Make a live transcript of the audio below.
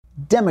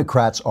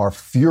Democrats are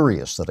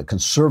furious that a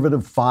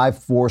conservative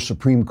 5-4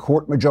 Supreme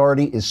Court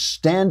majority is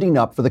standing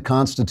up for the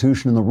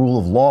Constitution and the rule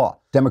of law.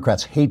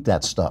 Democrats hate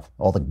that stuff,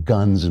 all the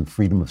guns and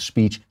freedom of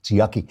speech. It's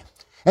yucky.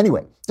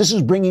 Anyway, this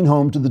is bringing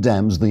home to the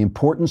Dems the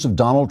importance of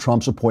Donald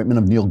Trump's appointment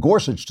of Neil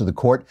Gorsuch to the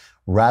court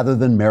rather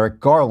than Merrick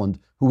Garland,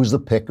 who was the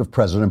pick of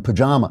President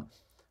Pajama,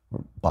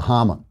 or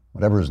Bahama,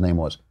 whatever his name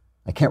was.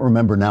 I can't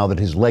remember now that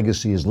his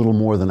legacy is little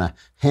more than a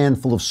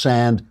handful of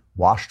sand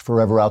washed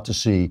forever out to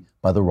sea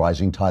by the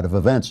rising tide of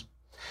events.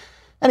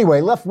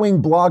 Anyway,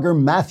 left-wing blogger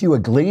Matthew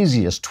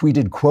Iglesias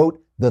tweeted,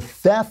 quote, "The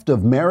theft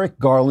of Merrick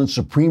Garland's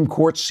Supreme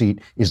Court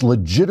seat is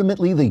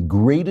legitimately the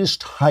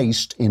greatest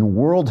heist in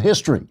world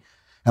history."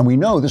 And we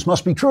know this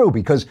must be true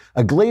because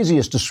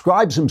Iglesias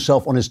describes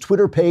himself on his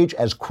Twitter page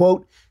as,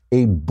 quote,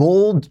 "a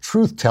bold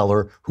truth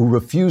teller who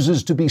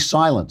refuses to be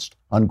silenced,"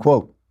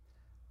 unquote.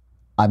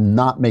 I'm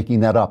not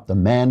making that up. The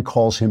man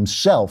calls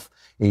himself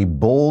a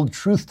bold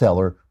truth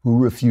teller who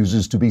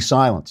refuses to be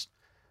silenced.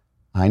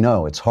 I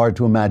know it's hard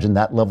to imagine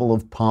that level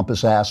of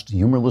pompous-assed,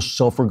 humorless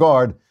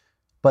self-regard,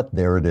 but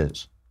there it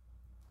is.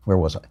 Where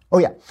was I? Oh,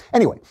 yeah.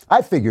 Anyway,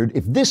 I figured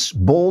if this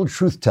bold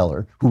truth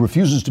teller who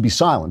refuses to be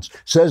silenced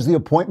says the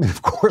appointment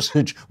of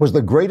Gorsuch was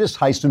the greatest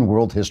heist in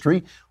world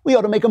history, we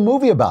ought to make a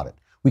movie about it.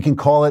 We can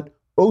call it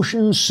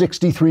Ocean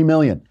 63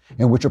 Million,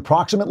 in which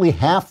approximately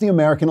half the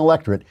American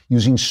electorate,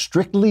 using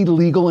strictly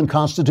legal and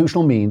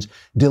constitutional means,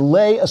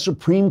 delay a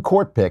Supreme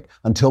Court pick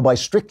until by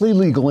strictly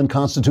legal and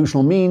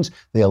constitutional means,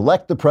 they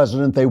elect the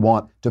president they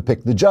want to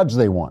pick the judge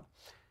they want.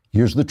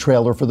 Here's the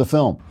trailer for the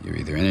film. You're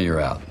either in or you're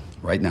out,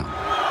 right now.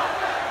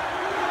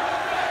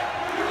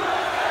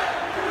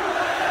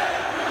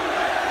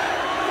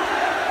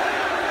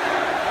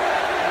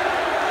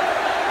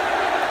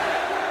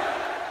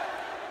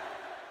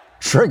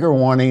 Trigger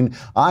warning,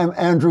 I'm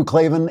Andrew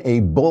Klavan, a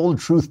bold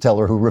truth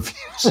teller who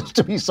refuses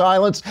to be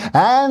silenced,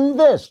 and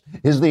this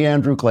is The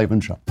Andrew Klavan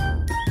Show. I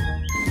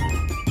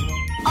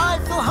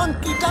feel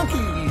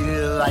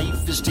hunky-dunky,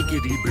 life is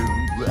tickety-boo.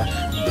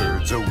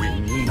 Birds are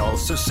winging,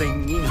 also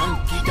singing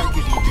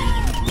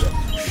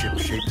hunky-dunky-doo.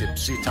 Ship-shaped,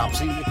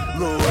 tipsy-topsy,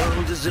 the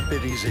world is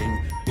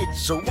zippity-zing.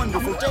 It's a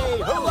wonderful day,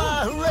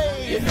 hurrah,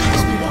 hooray! It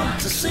makes me want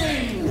to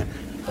sing.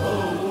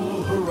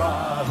 Oh,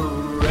 hurrah,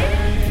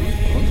 hooray!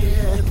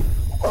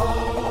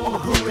 Oh,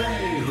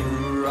 hooray,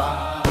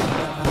 hurrah.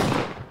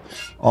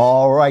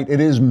 All right, it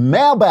is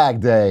mailbag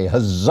day,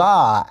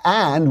 huzzah,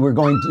 and we're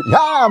going to,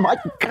 my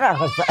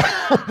God.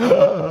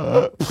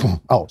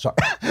 Oh, sorry.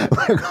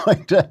 We're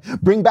going to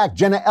bring back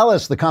Jenna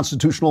Ellis, the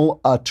constitutional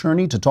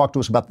attorney, to talk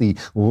to us about the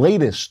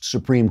latest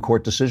Supreme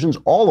Court decisions,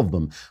 all of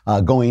them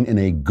going in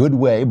a good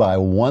way by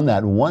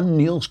that one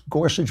Neil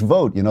Gorsuch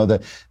vote. You know,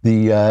 the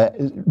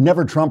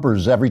never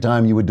Trumpers, every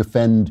time you would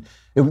defend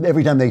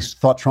every time they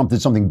thought Trump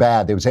did something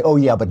bad, they would say, "Oh,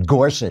 yeah, but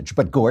Gorsuch.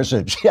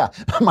 Yeah,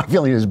 my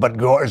feeling is, but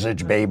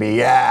Gorsuch, baby,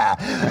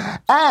 yeah."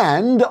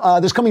 And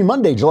this coming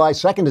Monday, July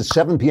 2nd at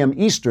 7 p.m.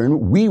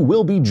 Eastern, we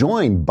will be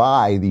joined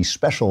by the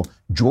special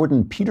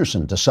Jordan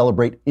Peterson to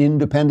celebrate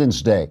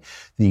Independence Day.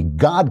 The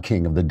God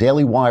King of the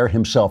Daily Wire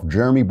himself,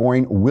 Jeremy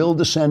Boring, will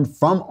descend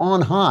from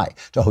on high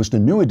to host a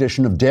new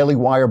edition of Daily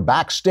Wire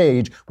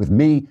Backstage with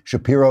me,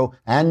 Shapiro,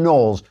 and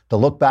Knowles to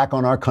look back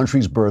on our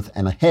country's birth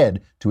and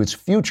ahead to its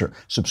future.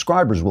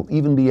 Subscribers will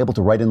even be able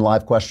to write in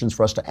live questions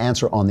for us to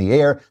answer on the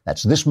air.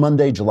 That's this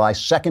Monday, July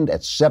 2nd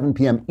at 7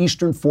 p.m.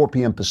 Eastern, 4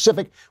 p.m.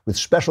 Pacific, with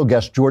special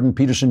guest Jordan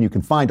Peterson. You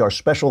can find our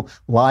special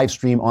live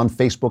stream on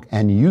Facebook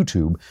and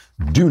YouTube.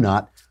 Do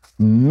not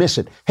miss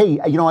it. Hey,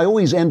 you know, I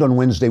always end on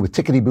Wednesday with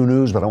Tickety-Boo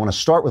News, but I want to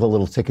start with a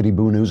little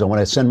Tickety-Boo News. I want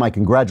to send my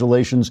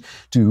congratulations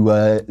to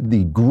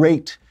the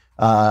great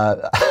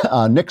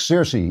Nick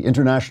Searcy,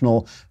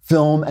 international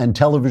film and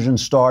television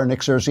star.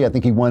 Nick Searcy, I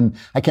think he won,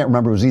 I can't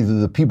remember, it was either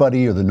the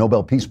Peabody or the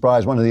Nobel Peace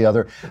Prize, one or the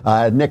other.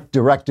 Nick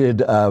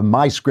directed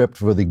my script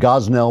for the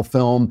Gosnell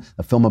film,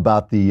 a film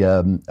about the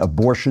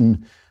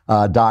abortion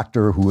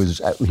doctor who was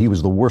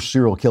the worst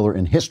serial killer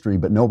in history,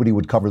 but nobody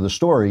would cover the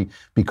story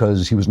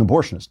because he was an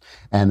abortionist,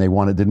 and they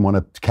didn't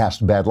want to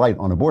cast a bad light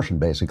on abortion,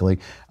 basically.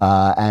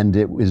 And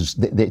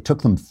it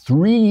took them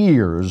 3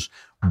 years,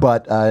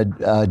 but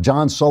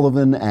John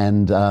Sullivan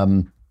and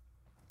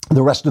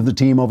the rest of the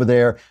team over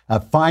there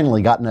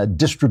finally gotten a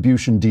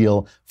distribution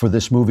deal for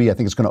this movie. I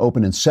think it's going to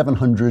open in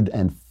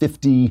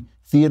 750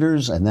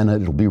 theaters, and then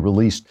it'll be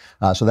released.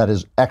 So that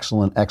is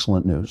excellent,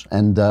 excellent news.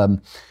 And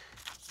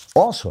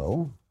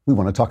also, we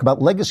want to talk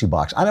about Legacy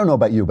Box. I don't know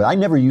about you, but I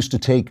never used to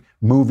take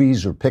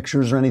movies or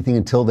pictures or anything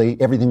until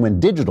everything went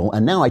digital.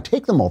 And now I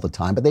take them all the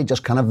time, but they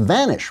just kind of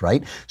vanish,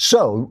 right?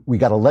 So we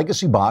got a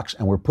Legacy Box,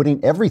 and we're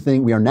putting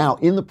everything. We are now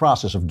in the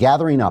process of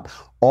gathering up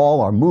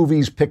all our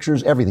movies,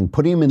 pictures, everything,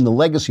 putting them in the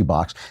Legacy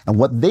Box. And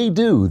what they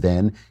do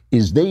then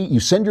is you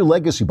send your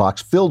Legacy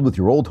Box filled with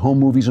your old home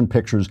movies and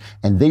pictures,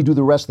 and they do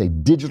the rest. They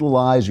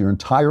digitalize your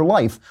entire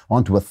life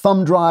onto a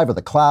thumb drive or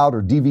the cloud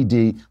or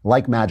DVD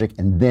like magic,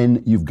 and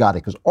then you've got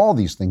it. Because all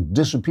these things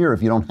disappear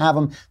if you don't have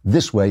them.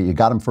 This way, you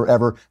got them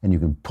forever, and you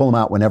can pull them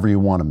out whenever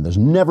you want them. There's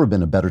never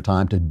been a better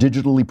time to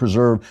digitally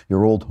preserve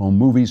your old home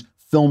movies,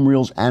 film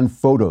reels, and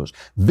photos.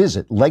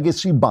 Visit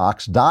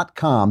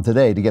legacybox.com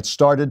today to get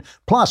started.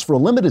 Plus, for a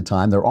limited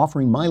time, they're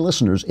offering my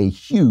listeners a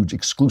huge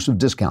exclusive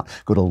discount.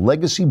 Go to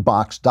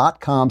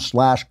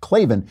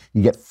legacybox.com/Klavan.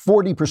 You get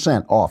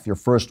 40% off your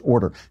first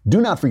order.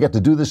 Do not forget to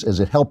do this, as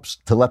it helps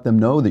to let them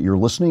know that you're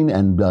listening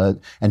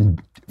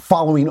and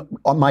following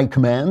on my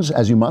commands,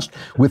 as you must.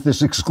 With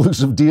this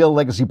exclusive deal,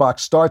 Legacy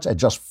Box starts at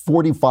just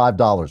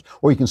 $45.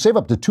 Or you can save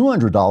up to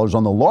 $200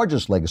 on the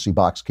largest Legacy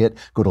Box kit.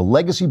 Go to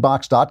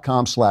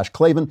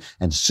legacybox.com/Klavan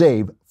and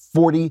save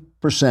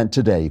 40%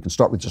 today. You can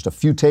start with just a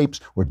few tapes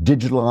or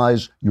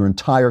digitalize your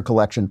entire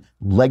collection.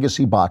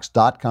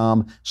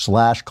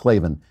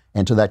 Legacybox.com/Klavan.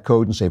 Enter that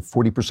code and save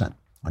 40%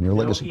 on your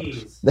Legacy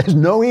Box. There's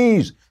no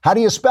ease. How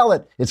do you spell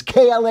it? It's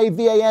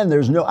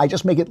Klavan. I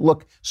just make it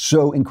look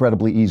so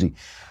incredibly easy.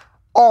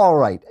 All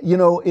right. You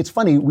know, it's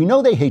funny. We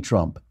know they hate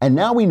Trump, and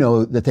now we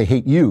know that they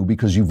hate you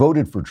because you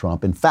voted for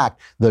Trump. In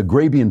fact, the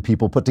Grabian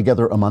people put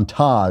together a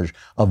montage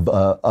of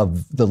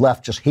the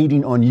left just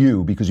hating on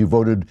you because you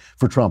voted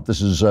for Trump.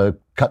 This is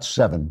cut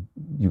 7.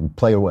 You can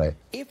play away.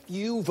 If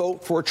you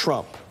vote for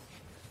Trump,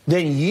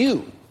 then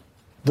you,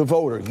 the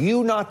voter,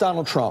 you, not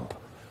Donald Trump,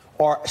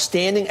 are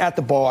standing at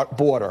the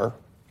border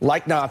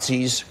like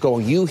Nazis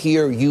going, you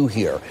here, you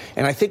here.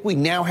 And I think we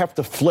now have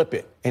to flip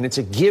it. And it's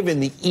a given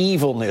the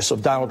evilness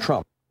of Donald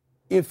Trump.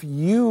 If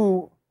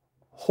you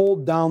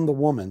hold down the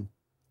woman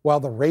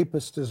while the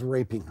rapist is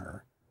raping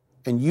her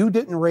and you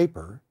didn't rape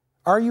her,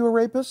 are you a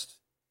rapist?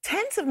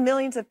 Tens of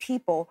millions of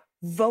people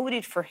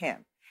voted for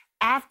him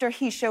after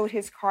he showed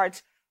his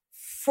cards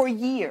for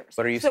years.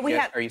 But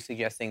are you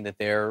suggesting that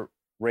they're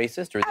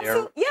racist or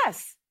they're...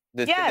 Yes.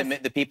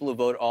 The people who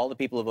vote, all the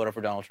people who voted for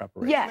Donald Trump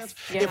are racist. Yes.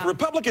 Yeah. If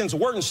Republicans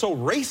weren't so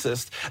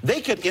racist,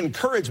 they could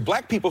encourage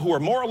black people who are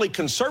morally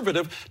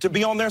conservative to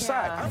be on their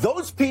side.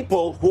 Those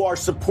people who are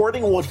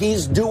supporting what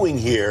he's doing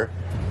here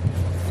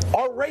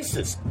are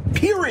racist,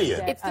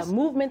 period. It's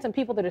movements and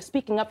people that are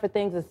speaking up for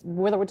things,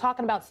 whether we're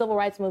talking about civil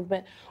rights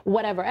movement,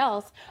 whatever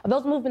else,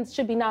 those movements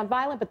should be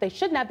nonviolent, but they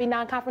should not be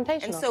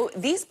non-confrontational. And so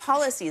these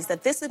policies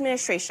that this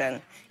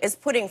administration is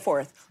putting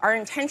forth are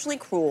intentionally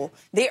cruel,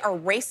 they are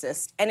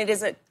racist, and it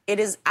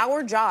is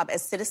our job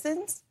as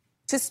citizens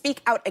to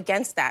speak out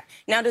against that.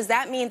 Now, does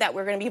that mean that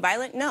we're going to be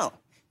violent? No.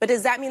 But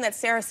does that mean that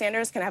Sarah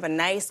Sanders can have a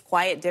nice,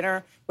 quiet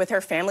dinner with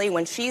her family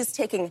when she's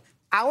taking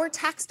our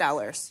tax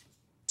dollars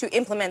to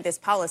implement this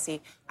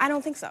policy? I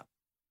don't think so.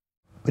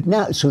 But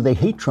now, so they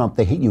hate Trump,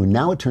 they hate you.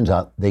 Now it turns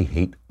out they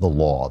hate the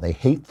law. They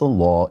hate the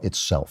law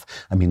itself.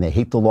 I mean, they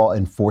hate the law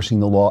enforcing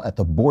the law at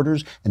the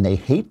borders, and they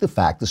hate the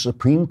fact the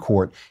Supreme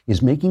Court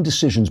is making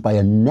decisions by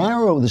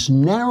this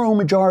narrow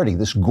majority,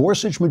 this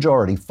Gorsuch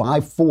majority,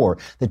 5-4,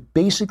 that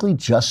basically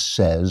just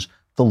says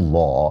the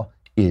law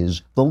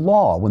is the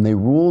law. When they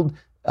ruled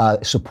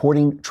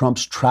supporting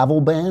Trump's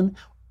travel ban,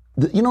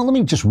 let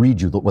me just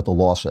read you what the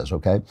law says,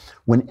 okay?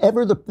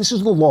 This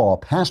is the law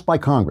passed by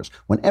Congress.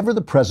 Whenever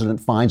the president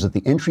finds that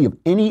the entry of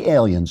any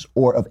aliens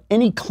or of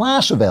any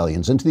class of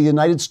aliens into the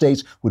United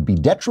States would be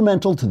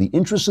detrimental to the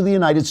interests of the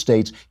United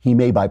States, he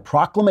may, by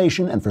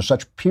proclamation and for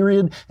such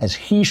period as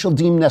he shall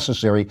deem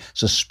necessary,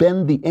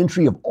 suspend the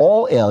entry of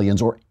all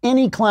aliens or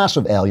any class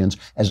of aliens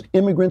as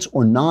immigrants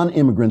or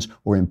non-immigrants,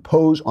 or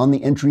impose on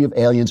the entry of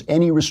aliens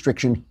any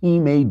restriction he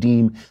may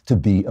deem to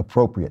be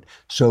appropriate.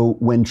 So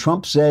when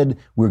Trump said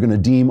we're going to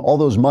deem all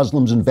those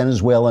Muslims in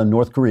Venezuela and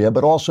North Korea,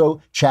 but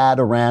also Chad,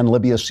 Iran,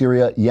 Libya,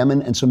 Syria,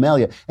 Yemen, and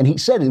Somalia. And he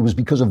said it was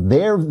because of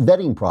their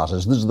vetting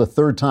process. This is the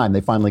third time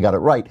they finally got it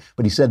right.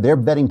 But he said their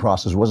vetting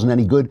process wasn't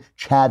any good.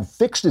 Chad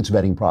fixed its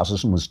vetting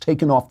process and was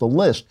taken off the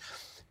list.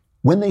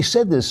 When they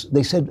said this,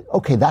 they said,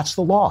 okay, that's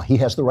the law. He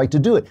has the right to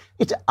do it.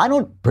 I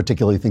don't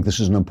particularly think this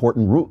is an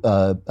important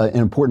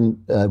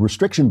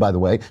restriction, by the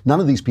way. None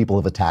of these people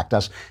have attacked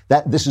us.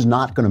 This is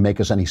not going to make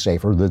us any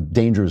safer. The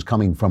danger is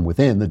coming from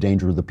within, the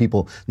danger of the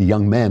people, the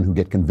young men who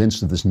get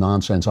convinced of this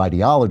nonsense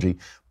ideology.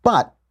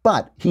 But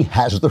he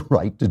has the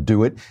right to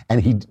do it,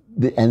 and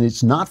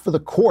it's not for the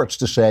courts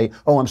to say,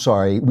 oh, I'm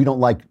sorry, we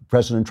don't like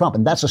President Trump.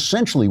 And that's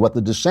essentially what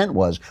the dissent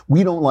was.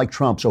 We don't like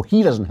Trump, so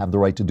he doesn't have the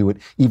right to do it,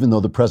 even though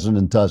the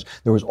president does.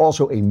 There was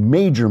also a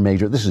major,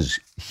 this is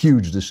a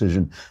huge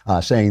decision,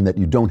 saying that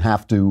you don't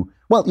have to.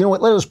 Well, you know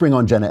what? Let us bring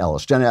on Jenna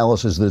Ellis. Jenna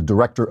Ellis is the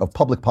Director of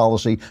Public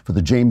Policy for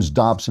the James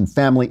Dobson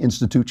Family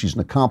Institute. She's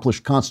an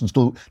accomplished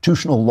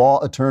constitutional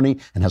law attorney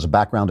and has a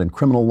background in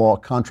criminal law,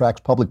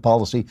 contracts, public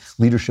policy,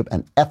 leadership,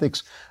 and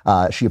ethics.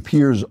 She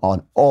appears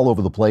on all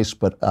over the place,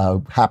 but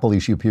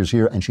happily she appears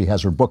here, and she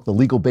has her book, The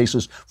Legal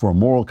Basis for a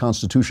Moral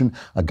Constitution,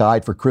 a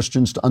guide for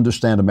Christians to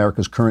understand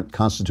America's current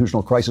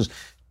constitutional crisis.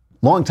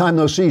 Long time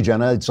no see,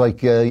 Jenna. It's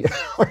like I know.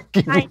 We're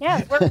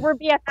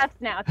BFFs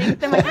now.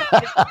 Thanks so much.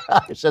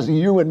 It says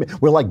you and me.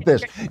 We're like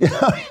this.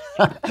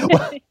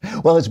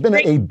 Well, it's been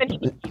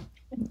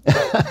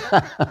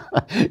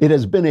it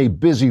has been a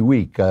busy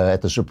week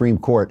at the Supreme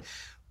Court.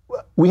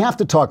 We have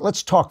to talk.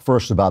 Let's talk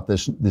first about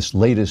this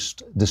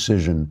latest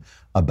decision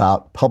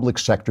about public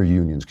sector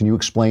unions. Can you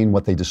explain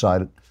what they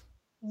decided?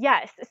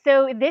 Yes.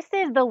 So this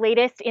is the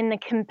latest in the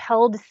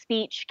compelled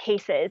speech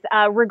cases,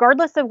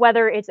 regardless of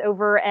whether it's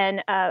over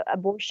an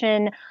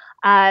abortion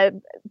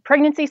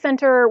pregnancy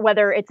center,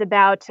 whether it's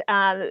about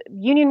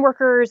union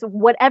workers,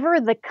 whatever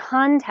the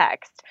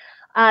context.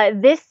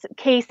 This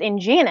case in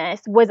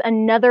Janus was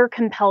another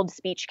compelled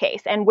speech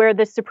case, and where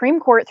the Supreme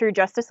Court, through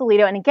Justice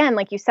Alito, and again,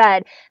 like you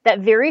said, that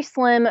very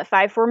slim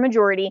 5-4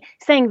 majority,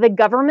 saying the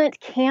government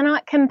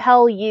cannot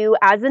compel you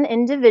as an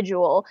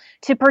individual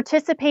to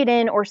participate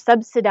in or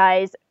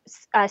subsidize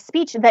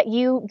speech that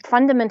you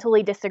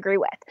fundamentally disagree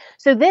with.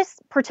 So this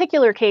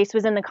particular case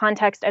was in the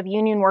context of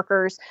union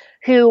workers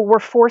who were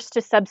forced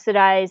to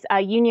subsidize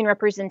union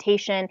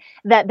representation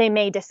that they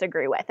may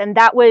disagree with. And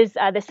that was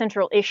the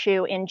central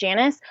issue in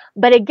Janus.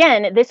 But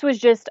again, this was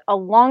just a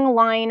long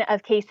line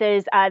of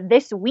cases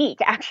this week,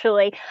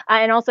 actually,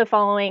 and also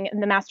following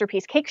the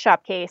Masterpiece Cake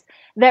Shop case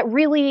that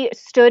really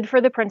stood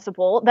for the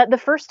principle that the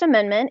First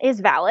Amendment is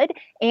valid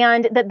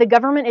and that the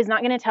government is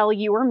not going to tell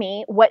you or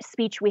me what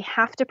speech we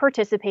have to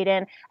participate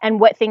in and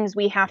what things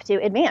we have to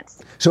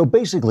advance. So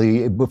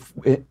basically,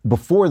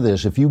 before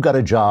this, if you got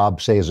a job,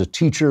 say as a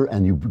teacher,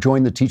 and you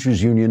joined the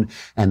teachers union,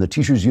 and the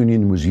teachers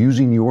union was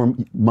using your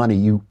money,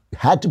 you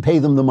had to pay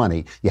them the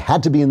money. You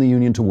had to be in the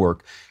union to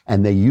work,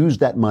 and they used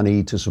that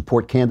money to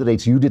support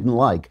candidates you didn't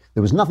like.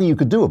 There was nothing you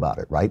could do about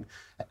it, right?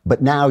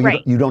 But now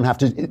you don't have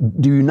to.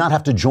 Do you not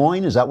have to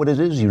join? Is that what it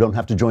is? You don't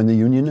have to join the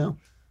union now?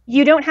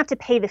 You don't have to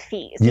pay the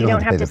fees. You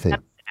don't have to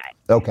subsidize.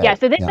 Okay. Yeah,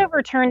 so this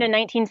overturned a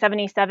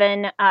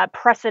 1977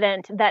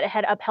 precedent that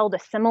had upheld a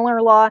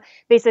similar law,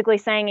 basically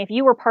saying if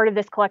you were part of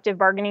this collective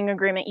bargaining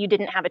agreement, you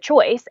didn't have a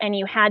choice and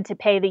you had to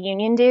pay the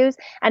union dues.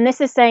 And this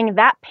is saying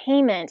that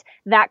payment,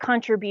 that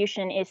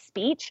contribution is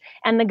speech,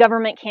 and the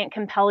government can't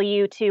compel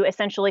you to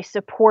essentially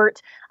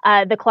support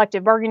the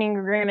collective bargaining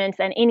agreements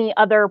and any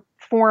other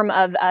form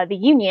of the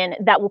union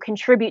that will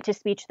contribute to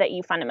speech that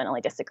you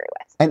fundamentally disagree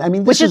with. And I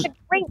mean, which is a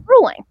great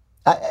ruling.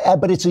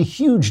 But it's a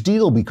huge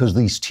deal because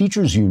these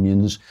teachers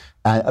unions,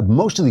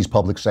 most of these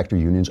public sector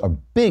unions are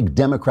big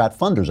Democrat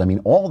funders. I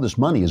mean, all this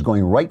money is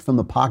going right from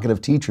the pocket of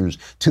teachers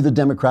to the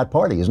Democrat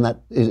Party. Is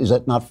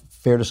that not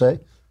fair to say?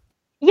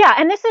 Yeah,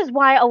 and this is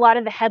why a lot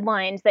of the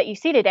headlines that you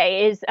see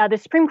today is the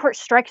Supreme Court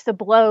strikes a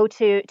blow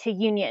to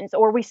unions,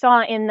 or we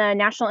saw in the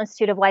National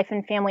Institute of Life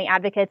and Family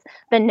Advocates,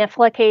 the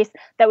NIFLA case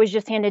that was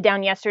just handed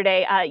down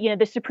yesterday.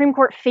 The Supreme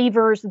Court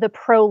favors the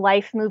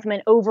pro-life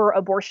movement over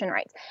abortion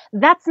rights.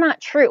 That's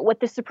not true. What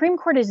the Supreme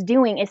Court is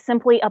doing is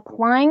simply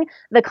applying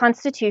the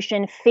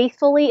Constitution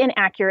faithfully and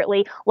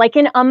accurately, like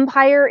an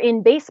umpire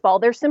in baseball.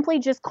 They're simply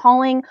just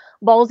calling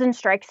balls and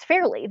strikes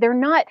fairly. They're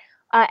not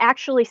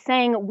actually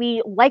saying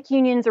we like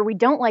unions or we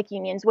don't like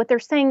unions. What they're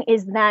saying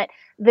is that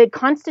the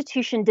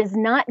Constitution does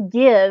not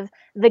give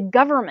the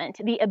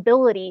government the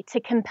ability to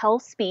compel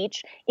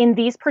speech in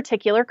these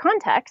particular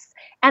contexts.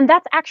 And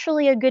that's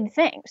actually a good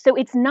thing. So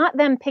it's not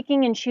them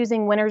picking and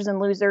choosing winners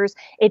and losers.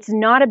 It's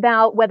not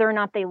about whether or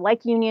not they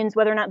like unions,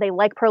 whether or not they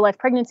like pro-life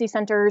pregnancy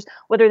centers,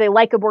 whether they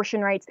like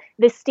abortion rights.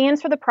 This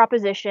stands for the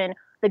proposition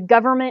the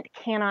government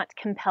cannot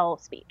compel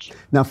speech.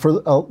 Now,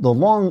 for a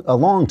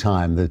long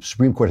time, the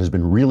Supreme Court has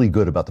been really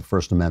good about the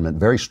First Amendment,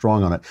 very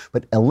strong on it.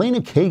 But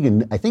Elena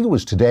Kagan, I think it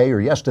was today or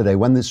yesterday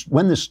when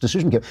this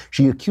decision came,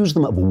 she accused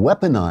them of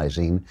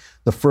weaponizing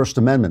the First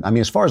Amendment. I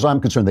mean, as far as I'm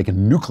concerned, they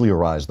can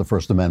nuclearize the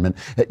First Amendment.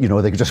 They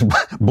could just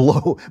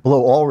blow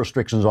all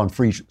restrictions on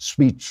free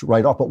speech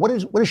right off. But what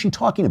is she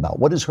talking about?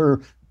 What is her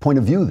point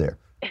of view there?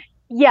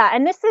 Yeah,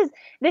 and this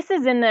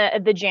is in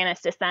the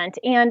Janus dissent.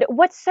 And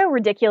what's so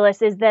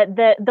ridiculous is that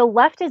the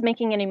left is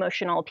making an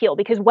emotional appeal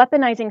because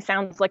weaponizing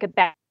sounds like a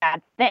bad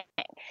thing.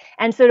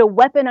 And so to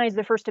weaponize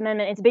the First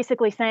Amendment, it's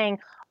basically saying,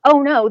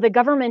 oh no, the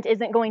government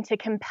isn't going to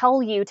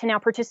compel you to now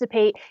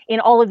participate in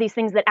all of these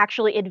things that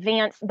actually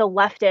advance the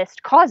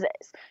leftist causes.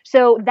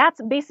 So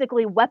that's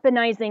basically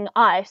weaponizing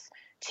us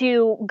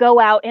to go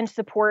out and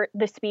support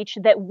the speech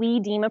that we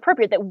deem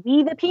appropriate, that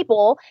we, the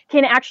people,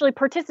 can actually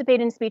participate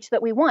in speech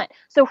that we want.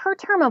 So her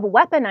term of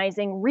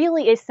weaponizing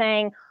really is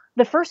saying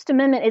the First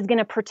Amendment is going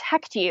to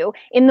protect you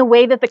in the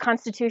way that the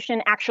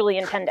Constitution actually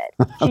intended.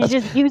 She's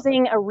just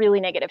using a really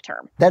negative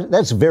term.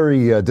 That's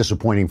very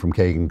disappointing from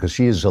Kagan because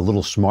she is a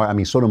little smart. I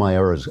mean,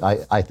 Sotomayor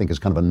I think is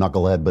kind of a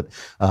knucklehead,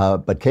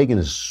 but Kagan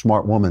is a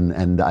smart woman,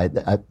 and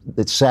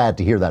it's sad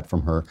to hear that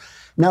from her.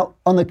 Now,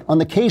 on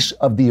the case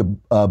of the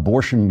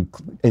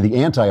the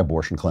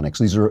anti-abortion clinics,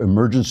 these are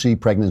emergency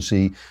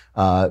pregnancy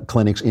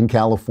clinics in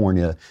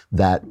California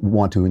that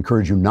want to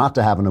encourage you not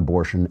to have an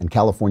abortion. And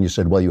California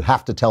said, well, you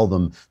have to tell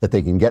them that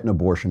they can get an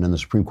abortion. And the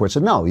Supreme Court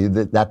said, no,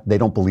 that they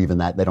don't believe in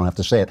that. They don't have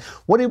to say it.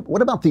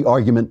 What about the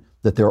argument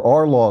that there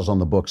are laws on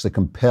the books that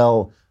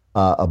compel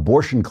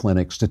abortion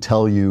clinics to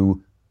tell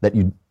you that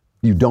you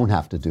don't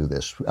have to do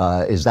this?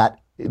 Is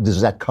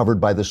that covered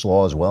by this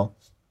law as well,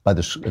 by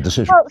this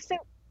decision? Well,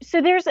 so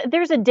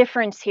there's a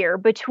difference here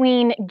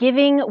between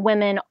giving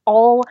women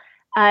all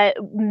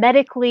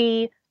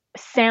medically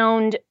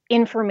sound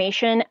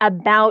information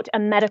about a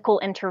medical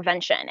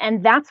intervention.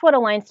 And that's what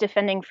Alliance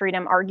Defending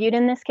Freedom argued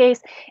in this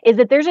case, is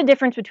that there's a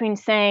difference between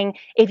saying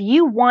if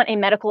you want a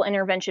medical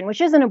intervention,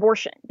 which is an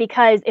abortion,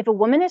 because if a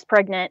woman is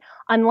pregnant,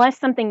 unless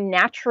something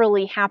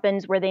naturally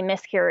happens where they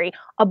miscarry,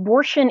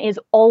 abortion is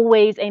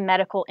always a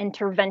medical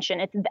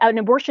intervention. An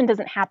abortion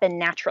doesn't happen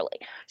naturally.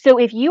 So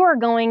if you are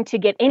going to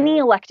get any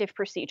elective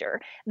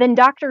procedure, then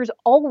doctors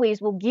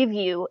always will give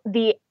you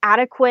the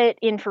adequate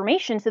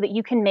information so that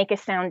you can make a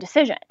sound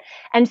decision.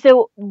 And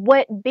so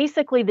what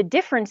basically the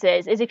difference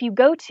is if you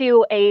go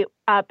to a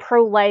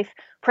pro-life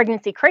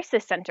pregnancy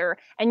crisis center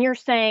and you're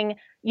saying,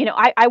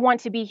 I want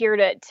to be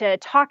here to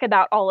talk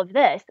about all of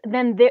this,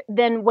 then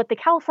what the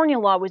California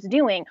law was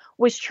doing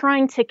was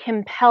trying to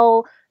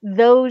compel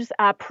those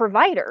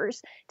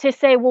providers to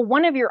say, well,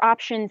 one of your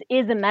options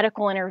is a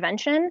medical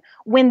intervention,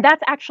 when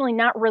that's actually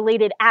not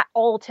related at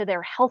all to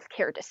their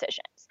healthcare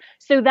decisions.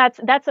 So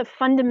that's a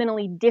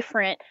fundamentally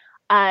different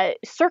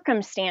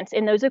circumstance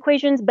in those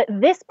equations. But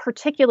this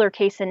particular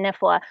case in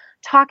NIFLA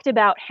talked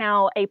about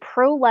how a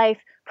pro-life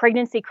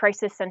pregnancy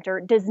crisis center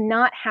does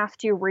not have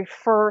to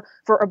refer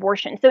for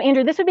abortion. So,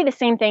 Andrew, this would be the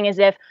same thing as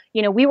if,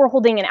 we were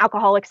holding an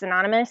Alcoholics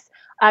Anonymous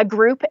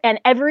group,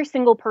 and every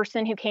single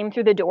person who came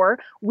through the door,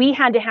 we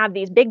had to have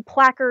these big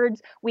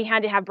placards, we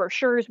had to have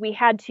brochures, we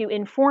had to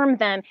inform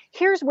them,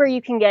 here's where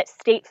you can get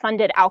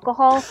state-funded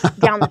alcohol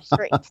down the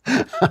street.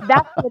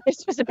 That's what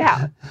this was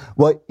about.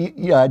 Well,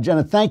 yeah,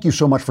 Jenna, thank you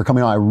so much for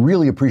coming on. I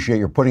really appreciate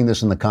your putting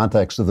this in the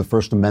context of the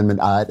First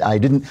Amendment. I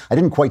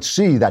didn't quite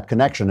see that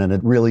connection, and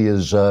it really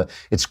is.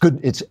 It's good.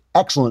 It's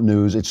excellent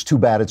news. It's too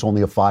bad it's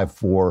only a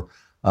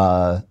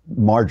 5-4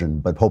 margin,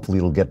 but hopefully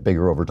it'll get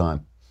bigger over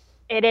time.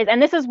 It is.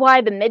 And this is why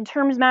the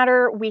midterms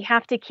matter. We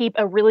have to keep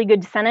a really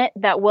good Senate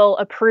that will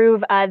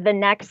approve the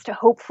next,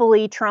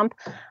 hopefully, Trump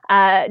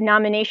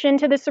nomination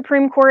to the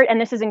Supreme Court. And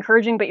this is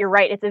encouraging, but you're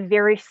right. It's a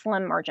very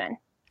slim margin.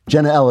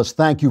 Jenna Ellis,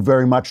 thank you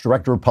very much.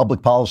 Director of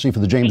Public Policy for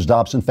the James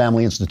Dobson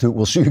Family Institute.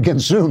 We'll see you again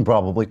soon,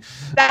 probably.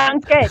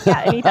 Sounds good.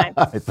 Yeah, anytime.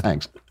 All right,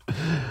 thanks.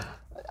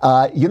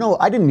 I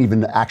didn't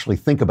even actually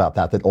think about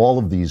that all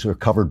of these are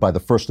covered by the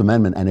First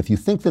Amendment. And if you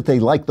think that they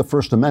like the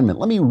First Amendment,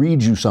 let me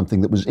read you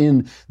something that was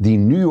in the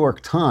New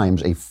York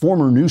Times, a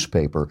former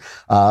newspaper,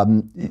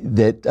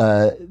 that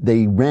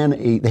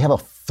they have a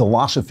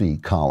philosophy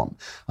column,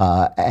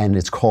 and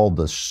it's called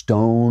The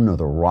Stone or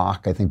The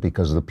Rock, I think,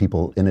 because the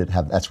people in it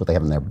that's what they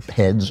have in their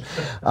heads.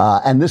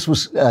 And this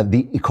was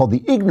called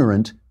The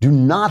Ignorant Do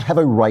Not Have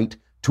a Right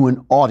to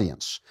an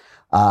Audience.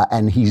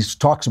 And he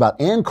talks about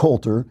Ann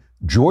Coulter,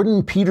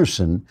 Jordan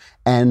Peterson,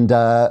 and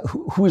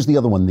who is the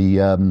other one?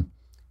 The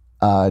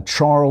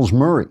Charles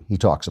Murray he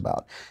talks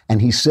about. And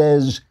he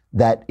says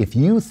that if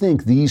you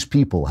think these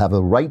people have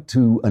a right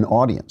to an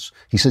audience,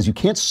 he says you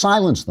can't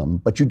silence them,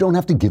 but you don't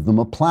have to give them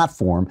a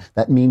platform.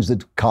 That means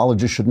that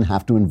colleges shouldn't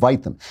have to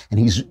invite them. And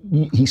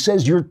he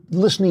says you're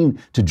listening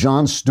to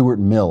John Stuart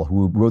Mill,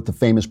 who wrote the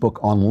famous book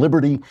On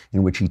Liberty,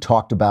 in which he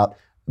talked about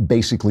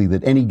basically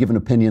that any given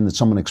opinion that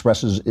someone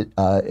expresses,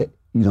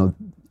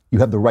 you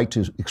have the right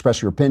to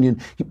express your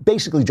opinion.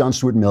 Basically, John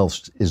Stuart Mill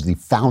is the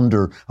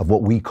founder of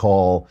what we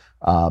call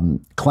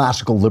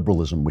classical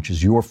liberalism, which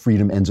is your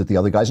freedom ends at the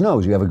other guy's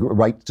nose. You have a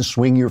right to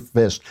swing your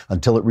fist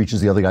until it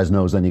reaches the other guy's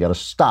nose, then you got to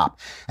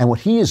stop. And what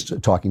he is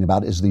talking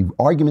about is the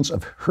arguments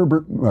of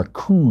Herbert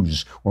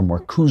Marcuse,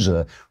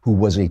 who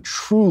was a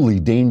truly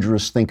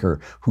dangerous thinker,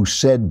 who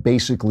said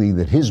basically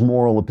that his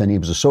moral opinion, he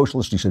was a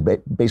socialist, he said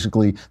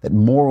basically that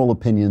moral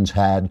opinions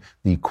had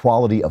the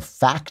quality of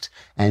fact,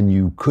 and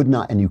you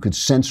could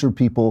censor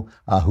people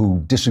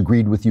who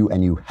disagreed with you,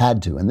 and you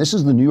had to. And this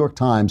is the New York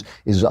Times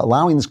is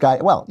allowing this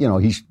guy,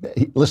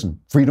 listen,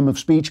 freedom of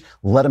speech,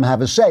 let him have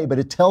his say, but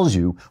it tells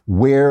you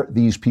where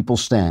these people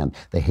stand.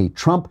 They hate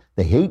Trump,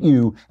 they hate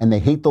you, and they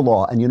hate the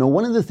law. And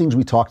one of the things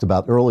we talked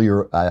about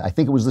earlier, I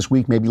think it was this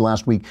week, maybe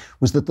last week,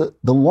 was that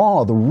the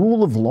law, the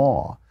rule of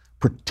law,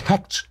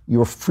 protects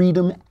your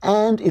freedom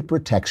and it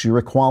protects your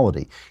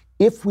equality.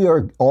 If we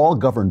are all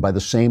governed by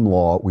the same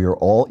law, we are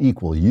all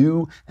equal.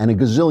 You and a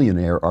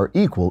gazillionaire are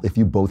equal if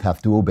you both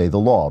have to obey the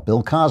law.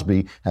 Bill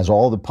Cosby has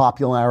all the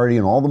popularity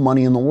and all the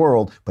money in the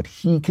world, but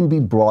he can be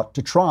brought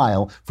to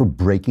trial for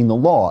breaking the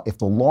law. If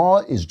the law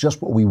is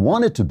just what we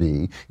want it to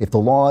be, if the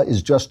law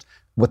is just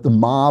what the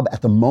mob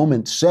at the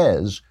moment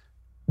says,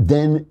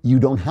 then you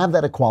don't have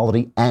that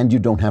equality and you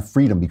don't have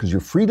freedom, because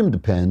your freedom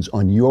depends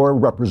on your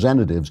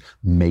representatives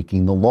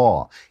making the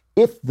law.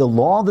 If the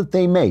law that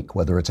they make,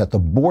 whether it's at the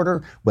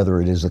border,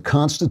 whether it is the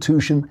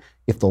Constitution,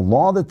 if the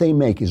law that they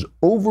make is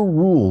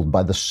overruled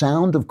by the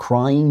sound of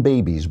crying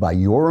babies, by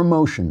your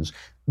emotions,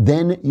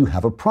 then you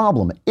have a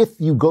problem. If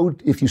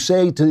you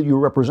say to your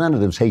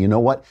representatives, hey, you know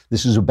what,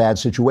 this is a bad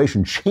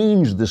situation,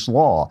 change this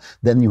law,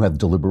 then you have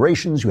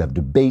deliberations, you have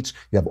debates,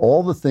 you have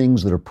all the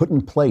things that are put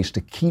in place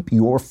to keep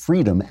your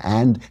freedom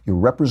and your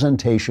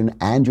representation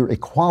and your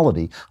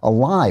equality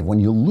alive. When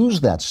you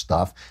lose that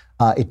stuff,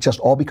 it just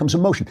all becomes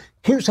emotion.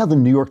 Here's how the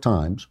New York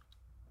Times,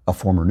 a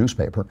former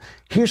newspaper,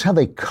 here's how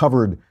they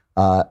covered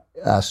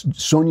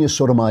Sonia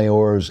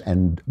Sotomayor's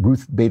and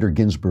Ruth Bader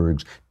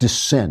Ginsburg's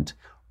dissent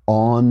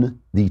on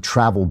the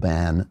travel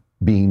ban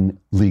being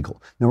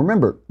legal. Now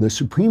remember, the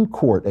Supreme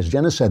Court, as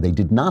Jenna said, they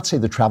did not say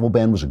the travel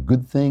ban was a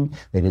good thing.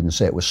 They didn't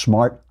say it was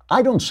smart.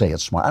 I don't say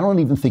it's smart. I don't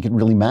even think it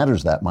really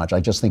matters that much. I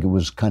just think it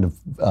was kind of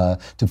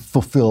to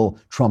fulfill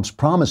Trump's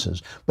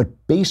promises. But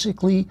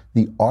basically,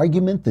 the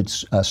argument that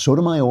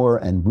Sotomayor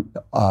and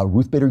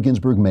Ruth Bader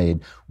Ginsburg made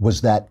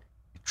was that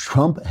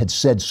Trump had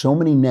said so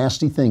many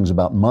nasty things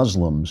about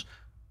Muslims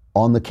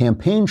on the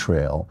campaign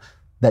trail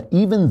that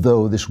even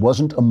though this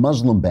wasn't a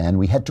Muslim ban,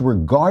 we had to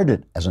regard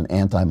it as an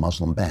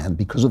anti-Muslim ban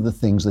because of the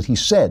things that he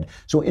said.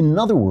 So in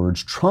other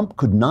words, Trump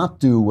could not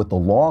do what the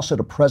law said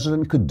a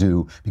president could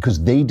do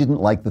because they didn't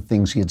like the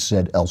things he had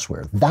said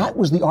elsewhere. That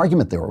was the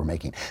argument they were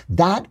making.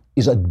 That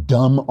is a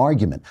dumb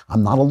argument.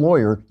 I'm not a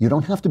lawyer. You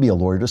don't have to be a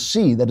lawyer to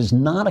see that is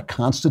not a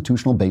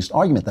constitutional-based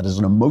argument. That is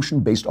an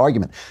emotion-based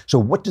argument. So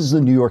what does the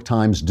New York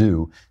Times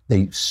do?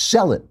 They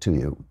sell it to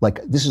you.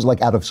 Like this is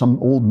like out of some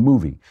old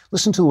movie.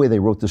 Listen to the way they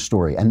wrote this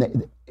story.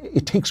 And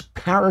it takes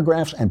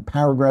paragraphs and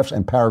paragraphs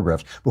and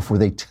paragraphs before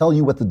they tell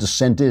you what the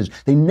dissent is.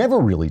 They never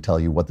really tell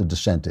you what the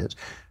dissent is.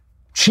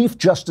 Chief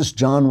Justice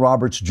John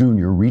Roberts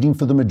Jr., reading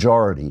for the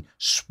majority,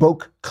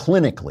 spoke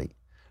clinically.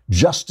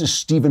 Justice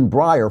Stephen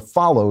Breyer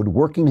followed,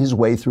 working his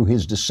way through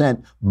his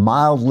dissent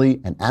mildly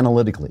and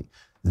analytically.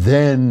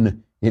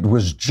 Then it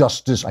was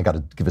Justice, I got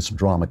to give it some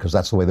drama because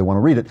that's the way they want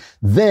to read it.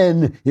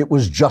 Then it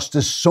was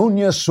Justice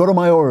Sonia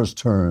Sotomayor's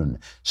turn.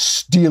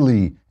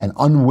 Steely and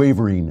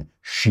unwavering,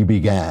 she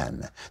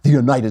began. The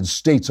United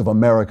States of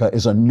America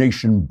is a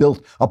nation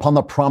built upon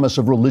the promise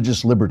of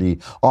religious liberty.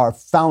 Our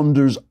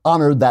founders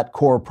honored that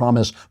core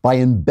promise by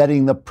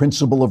embedding the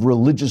principle of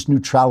religious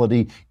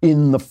neutrality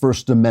in the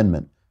First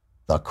Amendment.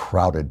 The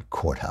crowded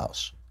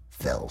courthouse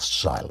fell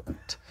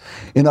silent.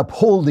 In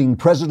upholding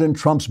President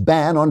Trump's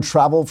ban on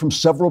travel from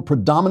several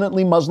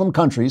predominantly Muslim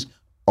countries,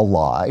 a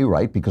lie,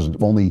 right, because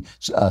only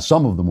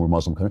some of them were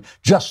Muslim countries,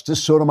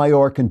 Justice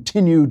Sotomayor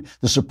continued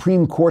the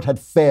Supreme Court had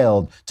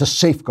failed to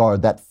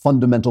safeguard that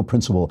fundamental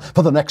principle.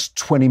 For the next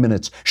 20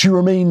 minutes, she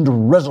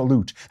remained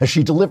resolute as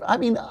she delivered. I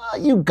mean,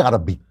 you gotta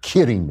be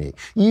kidding me.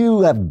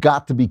 You have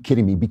got to be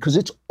kidding me because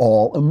it's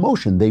all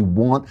emotion. They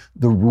want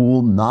the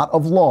rule not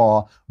of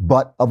law,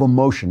 but of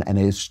emotion. And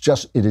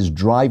it is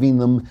driving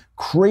them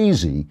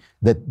crazy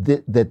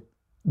that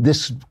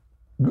this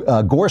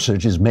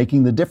Gorsuch is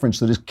making the difference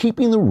that is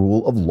keeping the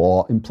rule of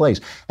law in place.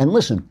 And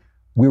listen,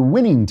 we're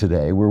winning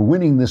today. We're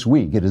winning this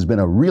week. It has been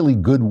a really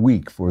good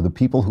week for the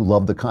people who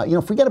love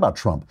forget about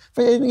Trump.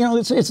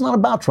 It's not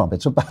about Trump.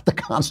 It's about the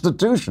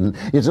Constitution.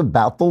 It's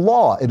about the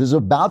law. It is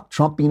about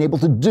Trump being able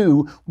to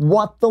do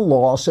what the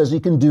law says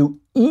he can do,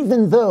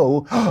 even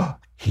though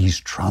he's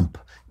Trump.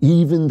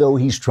 Even though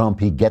he's Trump,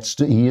 he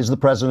is the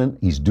president,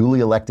 he's duly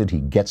elected, he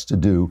gets to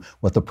do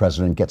what the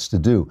president gets to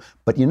do.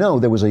 But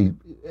there was an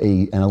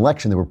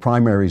election, there were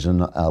primaries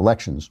and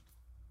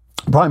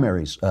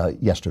primaries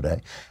yesterday.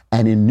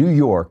 And in New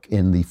York,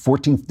 in the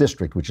 14th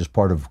district, which is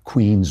part of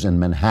Queens and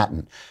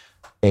Manhattan,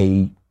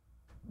 a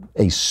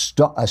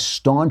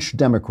staunch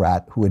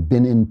Democrat who's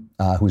been in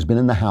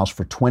the House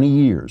for 20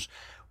 years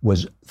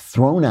was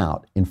thrown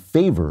out in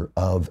favor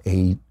of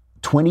a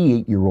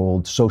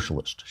 28-year-old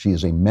socialist. She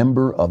is a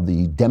member of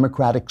the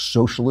Democratic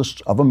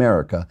Socialists of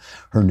America.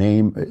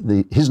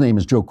 His name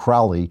is Joe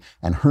Crowley,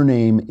 and her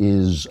name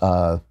is,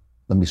 let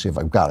me see if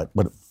I've got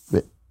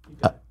it.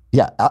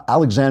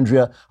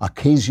 Alexandria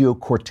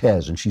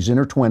Ocasio-Cortez, and she's in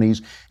her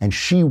 20s, and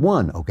she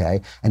won,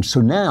 okay? And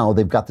so now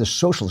they've got this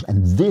socialist,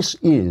 and this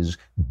is,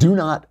 do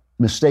not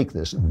mistake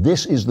this.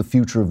 This is the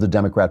future of the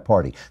Democrat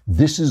Party.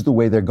 This is the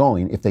way they're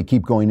going if they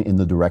keep going in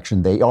the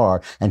direction they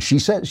are. And she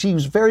said, she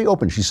was very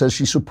open. She says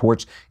she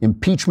supports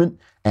impeachment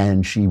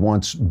and she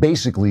wants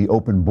basically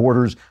open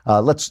borders.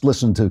 Let's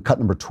listen to cut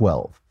number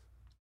 12.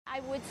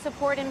 I would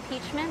support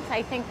impeachment.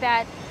 I think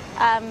that,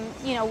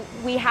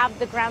 we have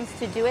the grounds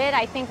to do it.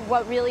 I think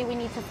what really we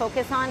need to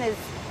focus on is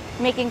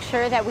making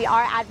sure that we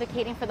are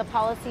advocating for the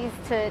policies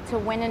to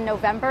win in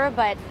November.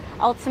 But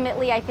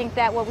ultimately, I think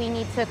that what we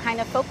need to kind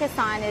of focus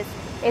on is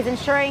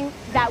ensuring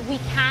that we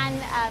can,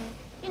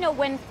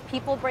 when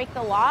people break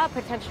the law,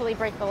 potentially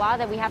break the law,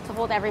 that we have to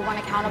hold everyone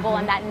accountable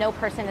and that no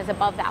person is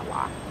above that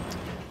law.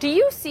 Do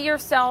you see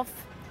yourself,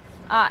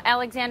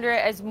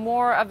 Alexandria, as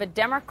more of a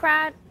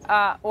Democrat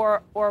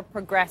or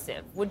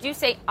progressive? Would you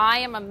say I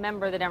am a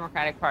member of the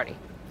Democratic Party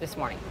this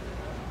morning?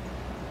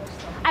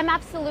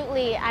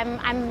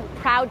 I'm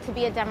proud to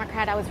be a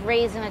Democrat. I was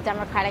raised in a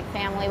Democratic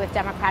family with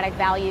Democratic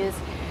values.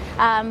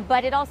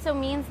 But it also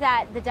means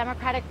that the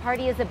Democratic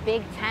Party is a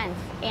big tent,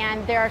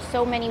 and there are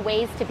so many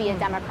ways to be a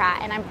Democrat.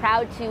 And I'm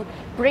proud to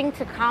bring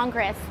to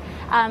Congress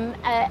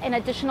an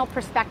additional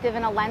perspective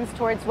and a lens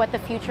towards what the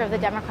future of the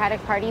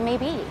Democratic Party may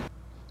be.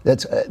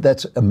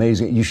 That's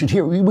amazing. You should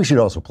hear. We should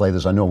also play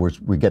this. I know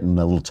we're getting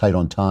a little tight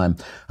on time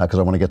because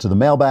I want to get to the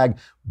mailbag,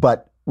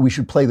 but we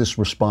should play this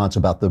response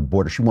about the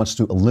border. She wants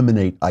to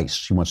eliminate ICE.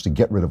 She wants to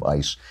get rid of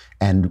ICE,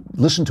 and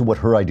listen to what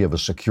her idea of a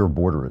secure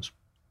border is.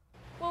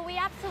 Well, we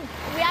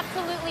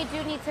absolutely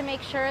do need to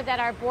make sure that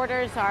our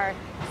borders are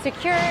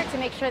secure, to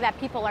make sure that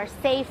people are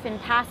safe in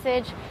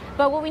passage.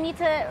 But what we need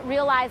to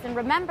realize and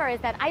remember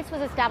is that ICE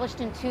was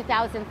established in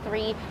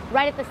 2003,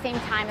 right at the same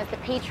time as the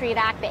Patriot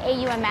Act, the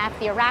AUMF,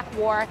 the Iraq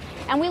War.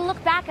 And we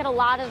look back at a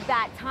lot of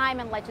that time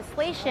and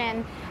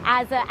legislation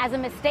as a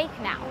mistake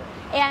now.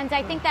 And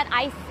I think that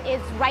ICE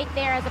is right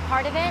there as a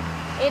part of it.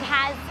 It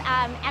has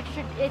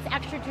its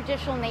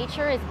extrajudicial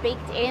nature is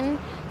baked in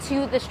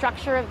to the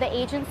structure of the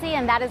agency,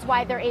 and that is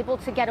why they're able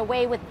to get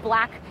away with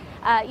black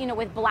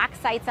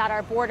sites at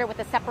our border, with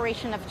the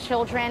separation of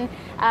children.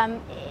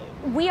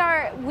 We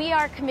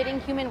are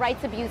committing human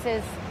rights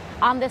abuses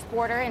on this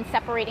border and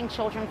separating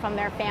children from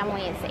their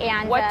families,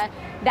 and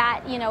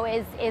that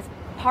is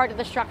part of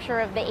the structure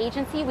of the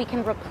agency. We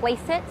can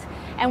replace it,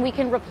 and we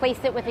can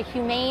replace it with a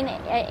humane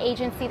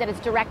agency that is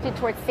directed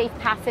towards safe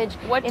passage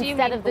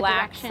instead of the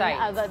direction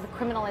of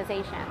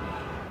criminalization.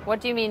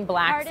 What do you mean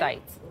black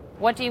sites?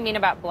 What do you mean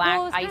about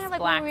ICE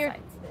black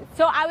sites?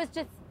 So I was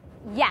just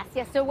Yes.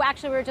 So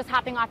actually, we were just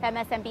hopping off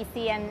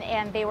MSNBC,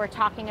 and they were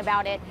talking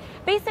about it.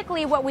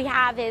 Basically, what we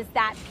have is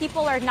that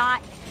people are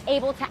not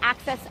able to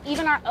access,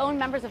 even our own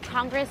members of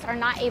Congress are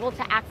not able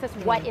to access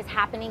what is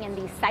happening in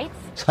these sites.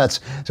 That's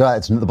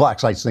the black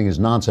sites thing is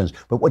nonsense.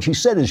 But what she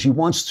said is she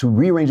wants to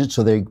rearrange it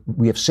so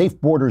we have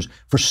safe borders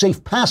for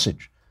safe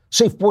passage,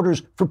 safe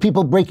borders for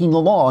people breaking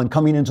the law and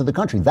coming into the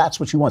country. That's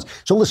what she wants.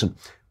 So listen,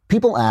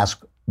 people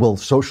ask, will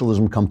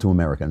socialism come to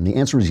America? And the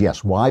answer is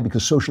yes. Why?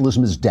 Because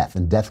socialism is death,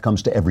 and death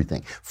comes to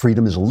everything.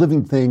 Freedom is a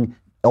living thing.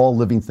 All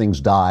living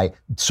things die.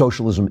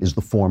 Socialism is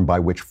the form by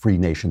which free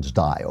nations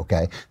die,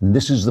 okay? And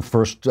this is the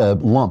first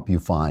lump you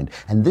find.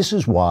 And this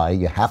is why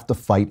you have to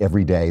fight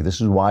every day. This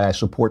is why I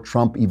support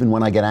Trump, even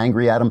when I get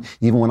angry at him,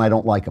 even when I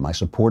don't like him. I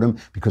support him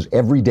because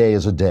every day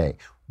is a day.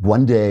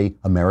 One day,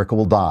 America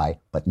will die,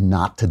 but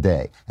not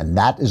today. And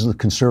that is the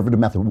conservative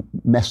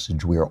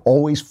message. We are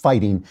always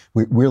fighting.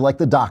 We're like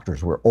the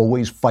doctors. We're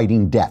always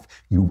fighting death.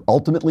 You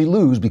ultimately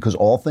lose because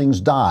all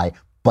things die,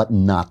 but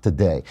not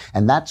today.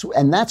 And that's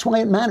why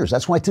it matters.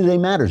 That's why today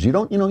matters. You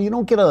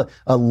don't get a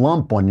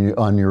lump on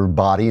your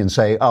body and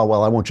say, oh,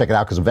 well, I won't check it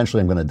out because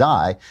eventually I'm going to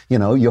die.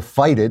 You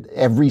fight it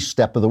every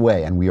step of the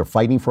way. And we are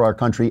fighting for our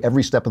country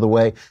every step of the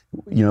way.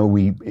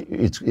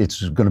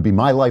 It's going to be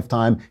my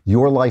lifetime,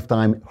 your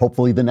lifetime,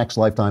 hopefully the next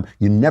lifetime.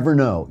 You never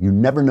know. You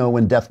never know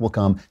when death will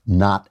come.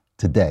 Not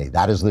today.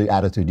 That is the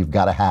attitude you've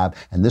got to have.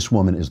 And this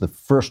woman is the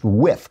first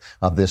whiff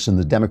of this in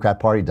the Democrat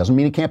Party. Doesn't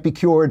mean it can't be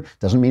cured.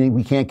 Doesn't mean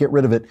we can't get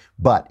rid of it.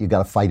 But you got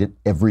to fight it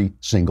every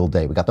single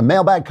day. We got the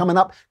mailbag coming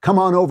up. Come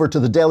on over to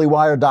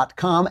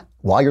thedailywire.com.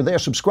 While you're there,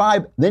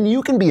 subscribe. Then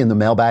you can be in the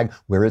mailbag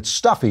where it's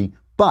stuffy,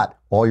 but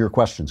all your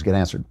questions get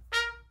answered.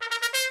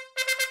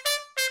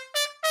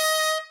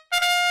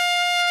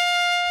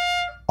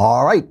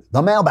 All right,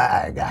 the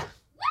mailbag.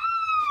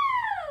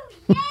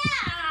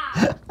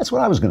 That's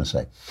what I was going to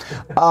say.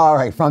 All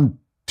right, from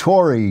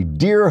Tori,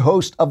 dear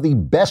host of the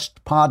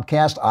best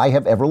podcast I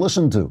have ever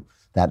listened to.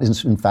 That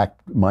is, in fact,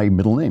 my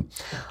middle name.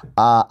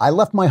 I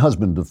left my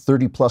husband of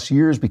 30 plus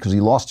years because he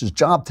lost his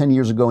job 10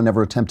 years ago and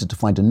never attempted to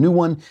find a new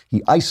one.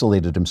 He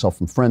isolated himself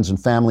from friends and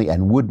family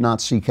and would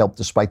not seek help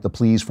despite the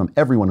pleas from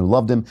everyone who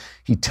loved him.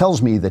 He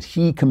tells me that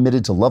he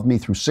committed to love me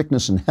through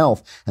sickness and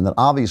health, and that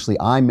obviously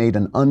I made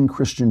an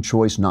unchristian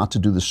choice not to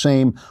do the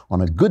same.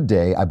 On a good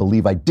day, I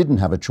believe I didn't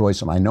have a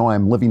choice, and I know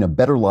I'm living a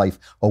better life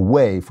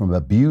away from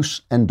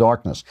abuse and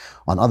darkness.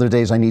 On other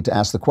days, I need to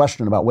ask the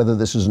question about whether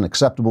this is an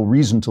acceptable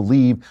reason to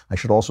leave. I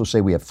should also say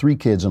we have 3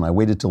 kids, and I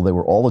waited till they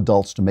were all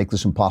adults to make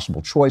this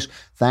impossible choice.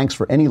 Thanks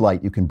for any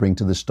light you can bring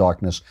to this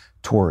darkness,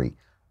 Tori.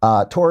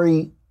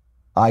 Tori,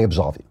 I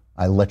absolve you.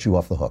 I let you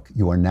off the hook.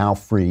 You are now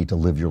free to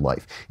live your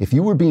life. If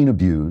you were being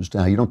abused,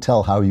 now you don't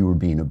tell how you were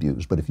being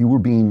abused, but if you were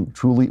being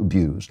truly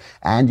abused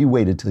and you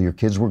waited till your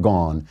kids were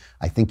gone,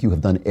 I think you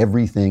have done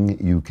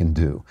everything you can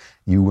do.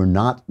 You were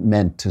not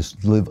meant to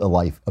live a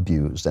life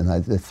abused. And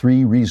the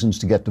 3 reasons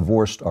to get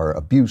divorced are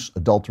abuse,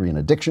 adultery, and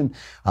addiction.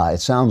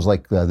 It sounds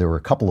like there were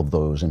a couple of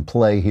those in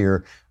play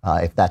here.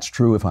 If that's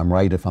true, if I'm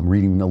right, if I'm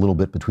reading a little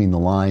bit between the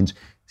lines,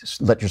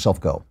 just let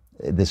yourself go.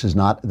 This is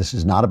not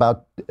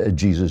about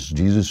Jesus.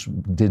 Jesus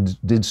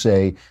did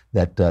say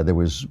that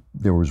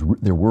there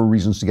were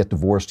reasons to get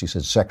divorced. He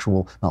said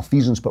sexual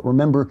malfeasance. But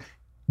remember,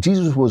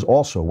 Jesus was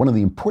also, one of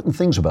the important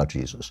things about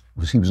Jesus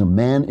was he was a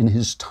man in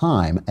his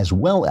time as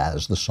well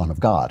as the Son of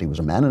God. He was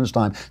a man in his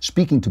time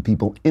speaking to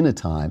people in a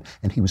time,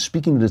 and he was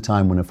speaking at a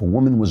time when if a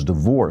woman was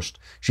divorced,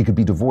 she could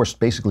be divorced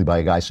basically by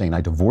a guy saying,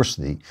 I divorce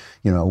thee.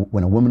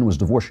 When a woman was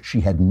divorced, she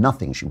had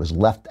nothing. She was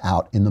left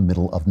out in the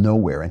middle of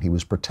nowhere, and he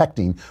was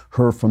protecting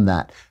her from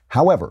that.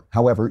 However,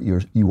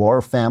 you are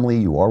a family,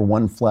 you are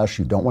one flesh,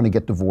 you don't want to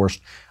get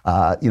divorced,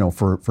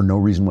 for no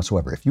reason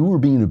whatsoever. If you were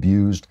being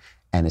abused,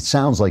 and it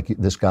sounds like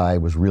this guy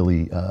was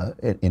really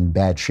in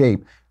bad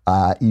shape,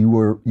 you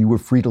were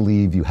free to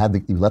leave. You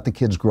let the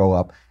kids grow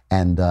up,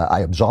 and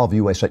I absolve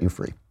you. I set you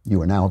free.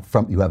 You are now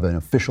you have an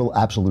official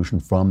absolution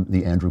from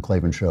the Andrew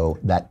Klavan Show.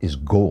 That is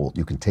gold.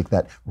 You can take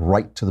that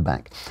right to the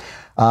bank.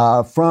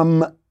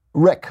 From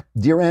Rick,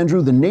 dear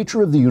Andrew, the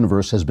nature of the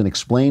universe has been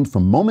explained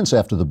from moments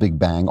after the Big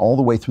Bang all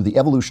the way through the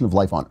evolution of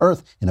life on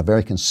Earth in a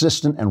very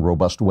consistent and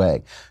robust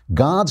way.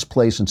 God's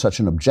place in such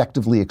an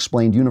objectively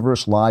explained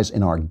universe lies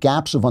in our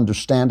gaps of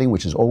understanding,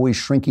 which is always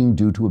shrinking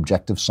due to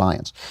objective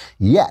science.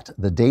 Yet,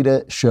 the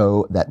data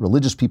show that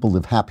religious people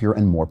live happier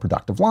and more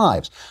productive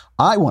lives.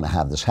 I want to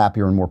have this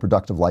happier and more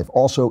productive life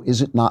also.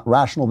 Is it not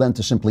rational then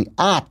to simply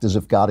act as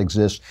if God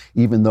exists,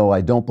 even though I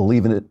don't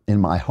believe in it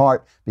in my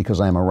heart, because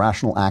I am a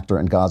rational actor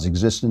and God's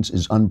existence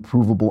is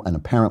unprovable and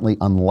apparently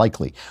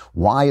unlikely?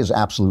 Why is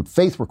absolute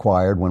faith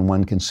required when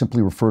one can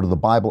simply refer to the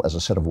Bible as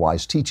a set of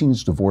wise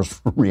teachings,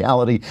 divorced from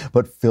reality,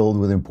 but filled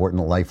with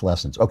important life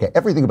lessons? Okay,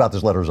 everything about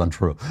this letter is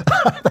untrue.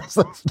 That's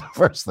the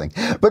first thing.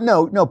 But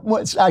no,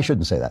 I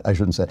shouldn't say that. I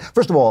shouldn't say that.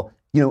 First of all,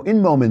 you know,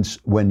 in moments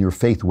when your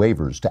faith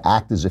wavers, to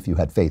act as if you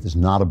had faith is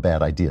not a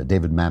bad idea.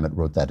 David Mamet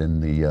wrote that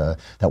in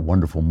that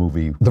wonderful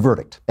movie, The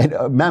Verdict. And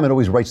Mamet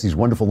always writes these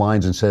wonderful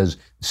lines and says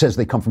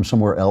they come from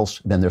somewhere else,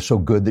 and they're so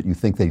good that you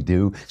think they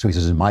do. So he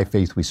says, in my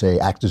faith, we say,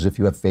 act as if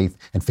you have faith,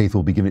 and faith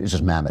will be given. It's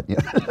just Mamet. You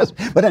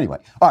know? But anyway,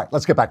 all right,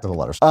 let's get back to the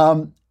letters.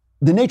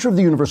 The nature of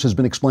the universe has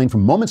been explained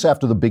from moments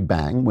after the Big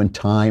Bang, when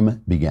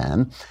time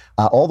began,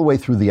 all the way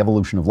through the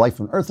evolution of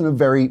life on Earth in a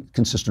very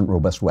consistent,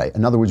 robust way.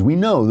 In other words, we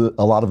know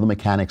a lot of the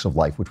mechanics of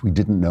life, which we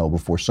didn't know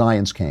before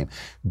science came.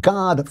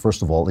 God,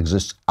 first of all,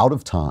 exists out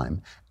of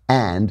time,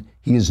 and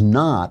he is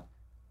not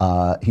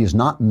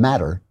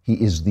matter. He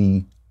is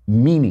the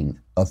meaning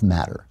of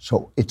matter.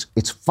 So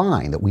it's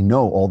fine that we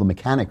know all the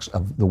mechanics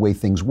of the way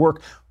things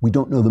work. We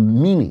don't know the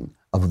meaning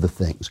of the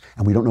things,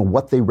 and we don't know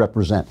what they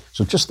represent.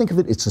 So just think of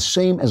it, it's the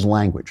same as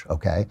language,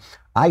 okay?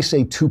 I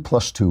say 2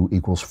 +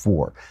 2 =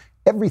 4.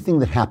 Everything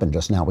that happened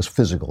just now was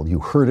physical. You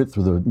heard it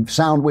through the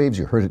sound waves,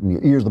 you heard it in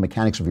your ears, the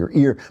mechanics of your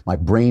ear. My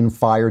brain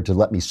fired to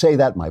let me say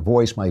that. My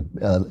voice, my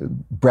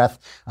breath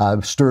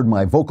stirred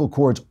my vocal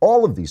cords.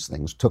 All of these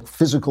things took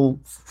physical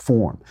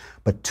form.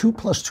 But 2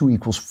 + 2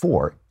 =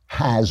 4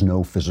 has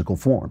no physical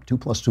form. 2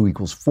 + 2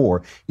 =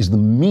 4 is the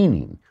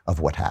meaning of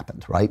what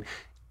happened, right?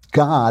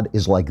 God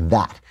is like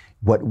that.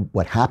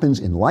 What happens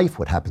in life,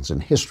 what happens in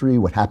history,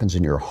 what happens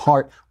in your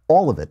heart,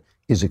 all of it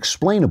is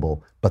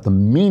explainable, but the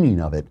meaning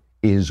of it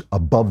is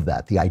above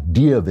that. The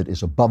idea of it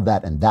is above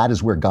that, and that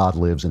is where God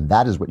lives, and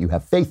that is what you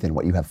have faith in.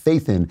 What you have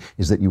faith in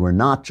is that you are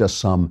not just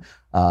some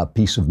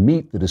piece of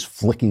meat that is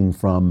flicking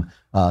from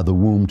the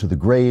womb to the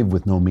grave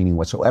with no meaning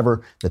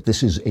whatsoever, that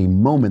this is a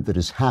moment that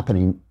is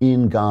happening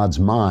in God's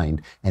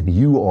mind, and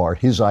you are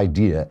his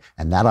idea,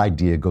 and that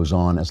idea goes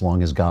on as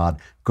long as God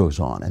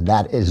goes on. And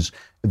that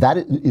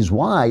is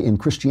why in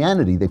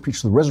Christianity they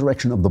preach the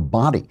resurrection of the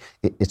body.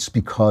 It's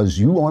because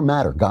you are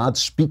matter. God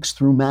speaks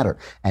through matter,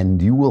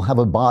 and you will have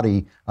a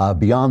body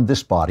beyond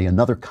this body,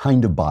 another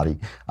kind of body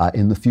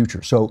in the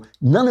future. So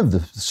none of the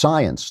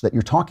science that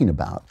you're talking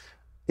about,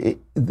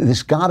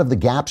 this God of the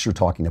gaps you're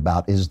talking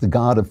about, is the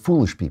God of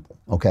foolish people,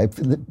 okay?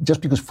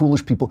 Just because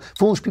foolish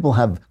people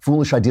have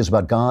foolish ideas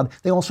about God,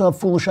 they also have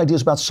foolish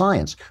ideas about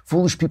science.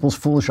 Foolish people's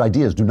foolish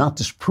ideas do not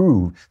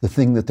disprove the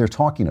thing that they're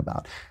talking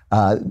about.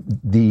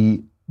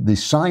 The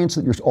science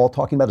that you're all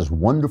talking about is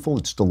wonderful,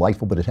 it's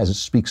delightful, but it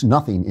speaks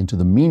nothing into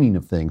the meaning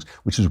of things,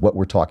 which is what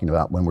we're talking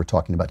about when we're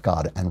talking about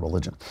God and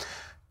religion.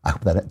 I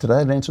hope did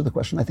I answer the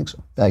question? I think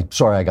so.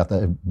 Sorry, I got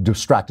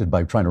distracted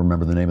by trying to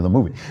remember the name of the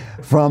movie.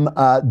 From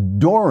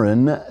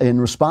Doran,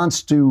 in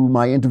response to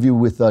my interview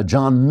with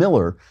John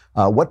Miller,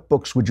 what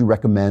books would you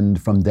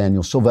recommend from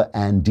Daniel Silva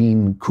and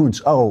Dean Koontz?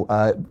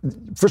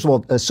 First of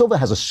all, Silva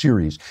has a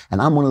series,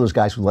 and I'm one of those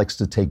guys who likes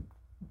to take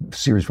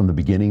series from the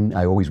beginning.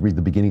 I always read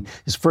the beginning.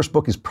 His first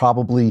book is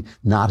probably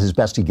not his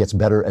best. He gets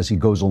better as he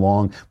goes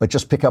along, but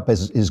just pick up,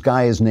 his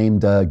guy is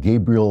named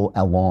Gabriel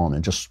Allon,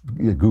 and just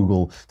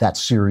Google that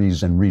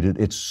series and read it.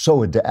 It's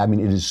so, it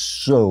is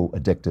so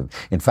addictive.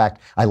 In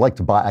fact, I like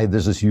to buy,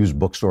 there's this used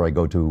bookstore I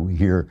go to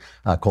here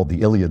called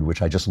the Iliad,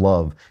 which I just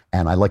love.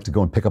 And I like to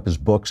go and pick up his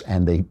books,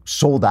 and they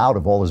sold out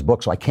of all his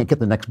books, so I can't get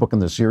the next book in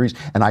the series.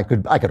 And I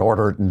could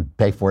order it and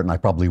pay for it, and I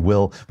probably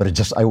will.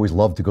 But I always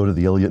love to go to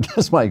the Iliad.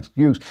 That's my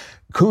excuse.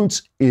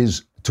 Koontz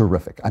is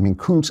terrific. I mean,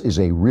 Koontz is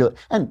a real,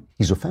 and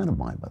he's a fan of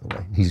mine, by the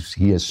way.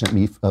 He has sent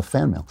me a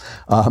fan mail.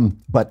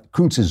 But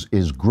Koontz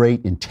is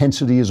great.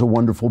 Intensity is a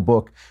wonderful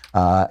book.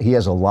 He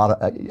has a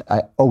lot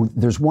of.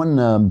 There's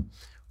one.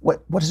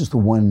 What is the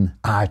one?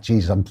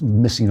 I'm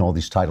missing all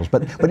these titles.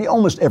 But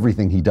almost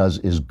everything he does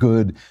is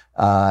good.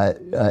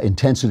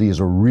 Intensity is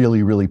a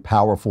really, really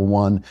powerful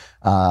one.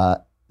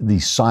 The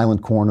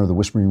Silent Corner, The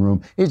Whispering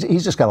Room.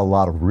 He's just got a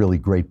lot of really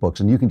great books,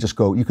 and you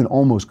can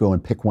almost go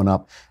and pick one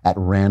up at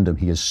random.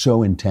 He is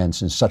so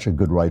intense and such a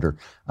good writer.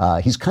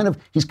 He's kind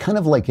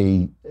of like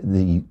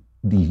the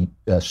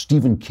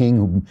Stephen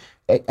King.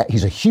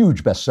 He's a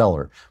huge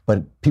bestseller,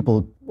 but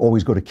people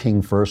always go to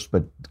King first.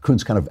 But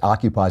Koontz kind of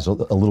occupies a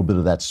little bit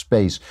of that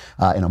space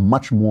in a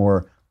much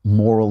more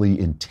morally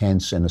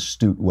intense and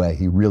astute way.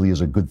 He really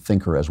is a good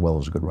thinker as well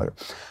as a good writer.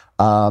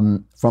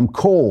 From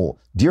Cole,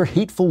 dear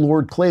hateful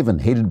Lord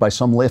Clavin, hated by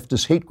some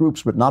leftist hate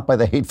groups, but not by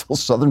the hateful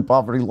Southern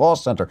Poverty Law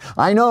Center.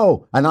 I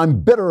know, and I'm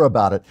bitter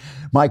about it.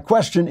 My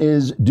question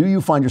is, do you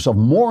find yourself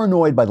more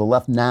annoyed by the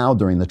left now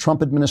during the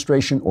Trump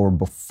administration or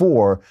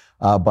before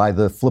by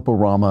the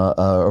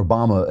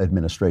Obama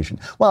administration?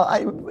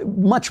 Well,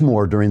 much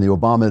more during the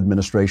Obama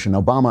administration.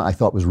 Obama, I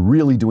thought, was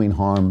really doing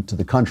harm to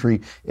the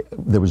country.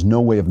 There was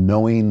no way of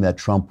knowing that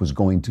Trump was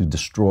going to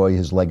destroy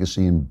his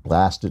legacy and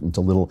blast it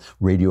into little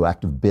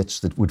radioactive bits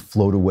that would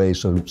float away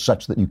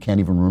such that you can't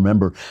even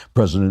remember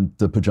President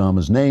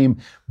Pajama's name.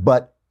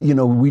 But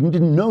we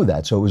didn't know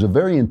that. So it was a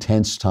very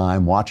intense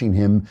time watching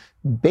him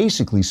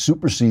basically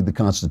supersede the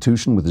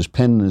Constitution with his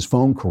pen and his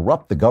phone,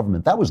 corrupt the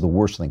government. That was the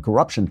worst thing.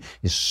 Corruption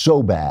is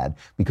so bad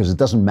because it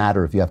doesn't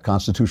matter if you have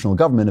constitutional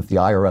government if the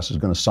IRS is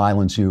going to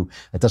silence you.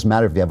 It doesn't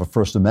matter if you have a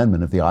First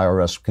Amendment if the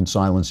IRS can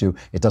silence you.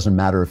 It doesn't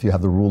matter if you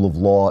have the rule of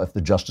law if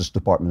the Justice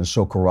Department is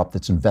so corrupt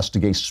it's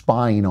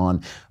spying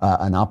on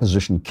an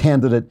opposition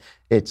candidate.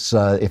 It's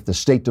if the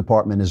State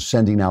Department is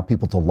sending out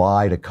people to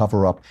lie to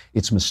cover up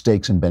its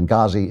mistakes in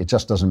Benghazi. It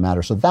just doesn't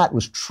matter. So that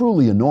was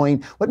truly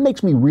annoying. What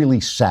makes me really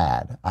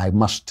sad, I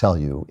must tell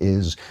you,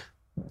 is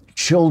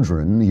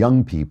children,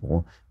 young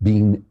people,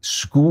 being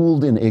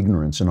schooled in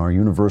ignorance in our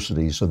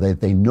universities so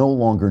that they no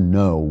longer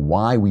know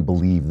why we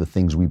believe the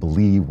things we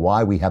believe,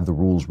 why we have the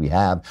rules we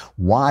have,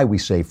 why we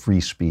say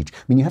free speech. I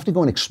mean, you have to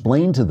go and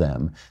explain to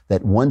them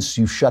that once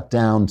you shut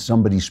down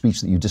somebody's speech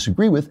that you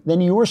disagree with,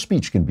 then your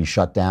speech can be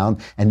shut down.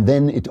 And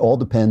then it all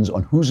depends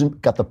on who's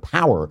got the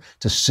power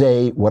to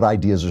say what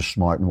ideas are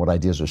smart and what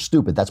ideas are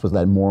stupid. That's what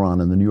that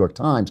moron in the New York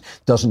Times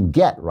doesn't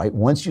get, right?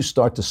 Once you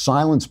start to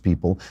silence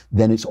people,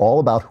 then it's all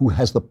about who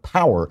has the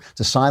power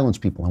to silence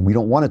people. And we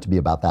don't want it to be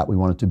about that. We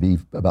want it to be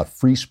about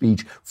free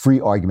speech, free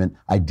argument,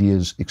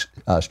 ideas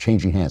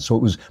changing hands. So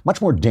it was much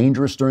more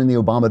dangerous during the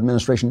Obama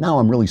administration. Now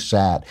I'm really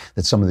sad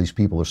that some of these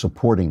people are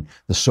supporting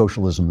the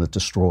socialism that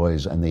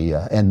destroys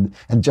and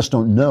just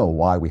don't know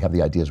why we have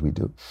the ideas we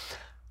do.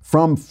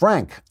 From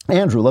Frank,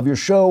 Andrew, love your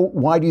show.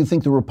 Why do you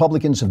think the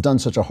Republicans have done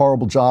such a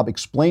horrible job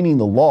explaining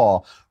the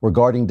law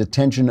regarding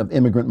detention of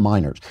immigrant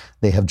minors?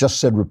 They have just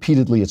said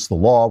repeatedly it's the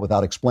law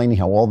without explaining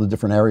how all the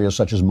different areas,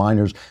 such as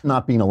minors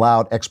not being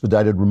allowed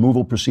expedited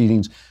removal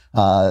proceedings,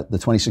 the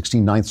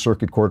 2016 Ninth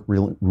Circuit Court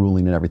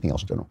ruling and everything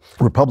else in general.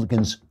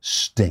 Republicans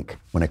stink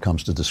when it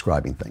comes to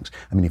describing things.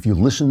 I mean, if you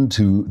listen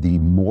to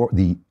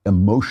the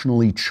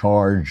emotionally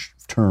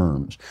charged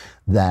terms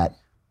that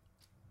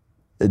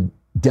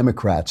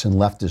Democrats and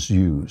leftists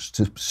use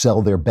to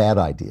sell their bad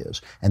ideas,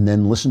 and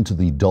then listen to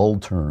the dull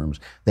terms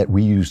that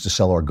we use to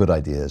sell our good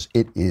ideas,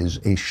 it is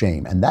a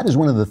shame. And that is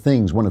one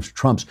of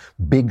Trump's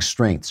big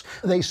strengths.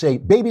 They say,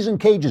 babies in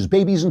cages,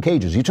 babies in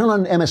cages. You turn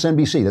on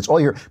MSNBC, that's all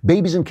you hear,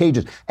 babies in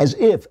cages, as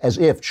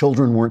if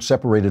children weren't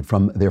separated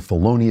from their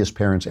felonious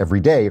parents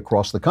every day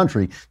across the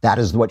country. That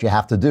is what you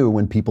have to do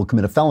when people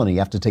commit a felony. You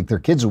have to take their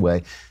kids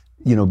away.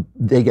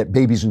 They get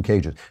babies in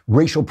cages.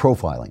 Racial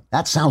profiling.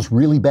 That sounds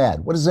really bad.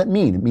 What does that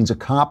mean? It means a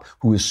cop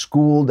who is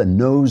schooled and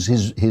knows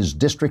his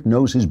district,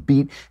 knows his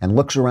beat, and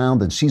looks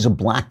around and sees a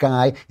black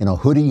guy in a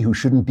hoodie who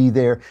shouldn't be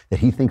there, that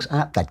he thinks,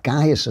 that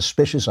guy is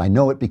suspicious. I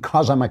know it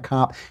because I'm a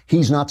cop.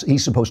 He's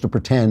supposed to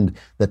pretend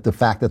that the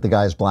fact that the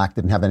guy is black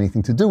didn't have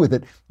anything to do with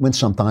it, when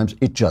sometimes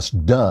it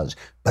just does.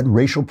 But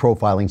racial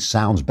profiling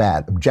sounds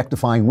bad.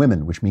 Objectifying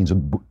women, which means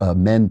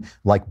men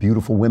like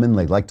beautiful women.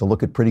 They like to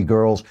look at pretty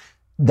girls.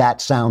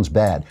 That sounds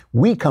bad.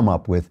 We come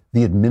up with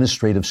the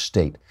administrative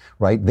state,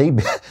 right?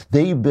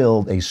 They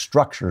build a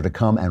structure to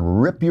come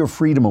and rip your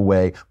freedom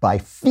away by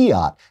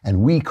fiat, and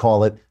we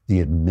call it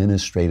the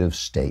administrative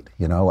state.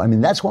 I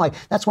mean, that's why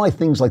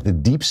things like the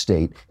deep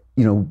state,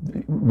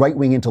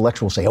 right-wing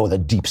intellectuals say, oh, the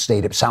deep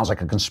state, it sounds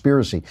like a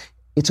conspiracy.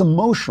 It's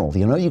emotional.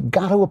 You've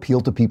got to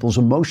appeal to people's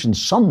emotions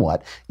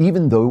somewhat,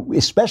 even though,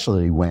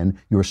 especially when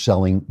you're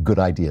selling good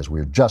ideas.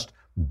 We're just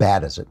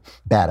bad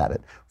at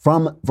it.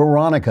 From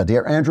Veronica,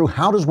 dear Andrew,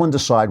 how does one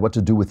decide what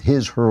to do with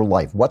her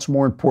life? What's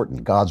more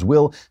important? God's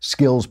will,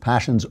 skills,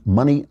 passions,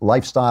 money,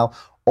 lifestyle,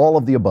 all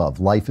of the above.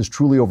 Life is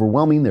truly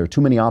overwhelming. There are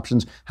too many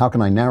options. How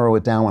can I narrow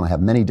it down when I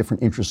have many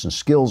different interests and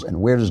skills? And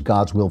where does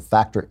God's will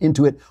factor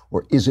into it?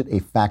 Or is it a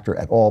factor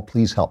at all?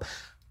 Please help.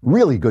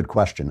 Really good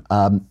question.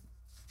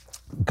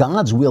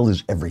 God's will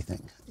is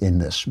everything in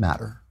this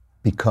matter,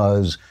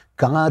 because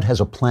God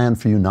has a plan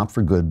for you, not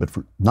for good,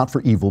 not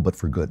for evil, but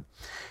for good.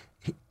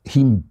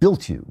 He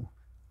built you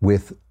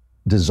with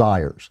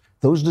desires.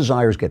 Those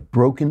desires get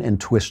broken and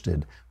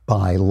twisted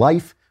by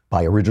life,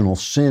 by original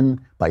sin,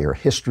 by your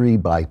history,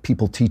 by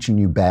people teaching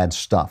you bad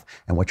stuff.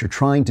 And what you're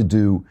trying to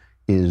do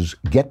is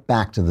get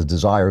back to the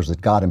desires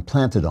that God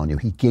implanted on you.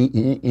 He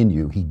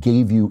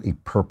gave you a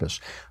purpose.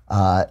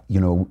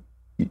 You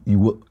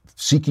will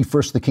seek ye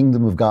first the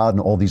kingdom of God, and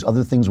all these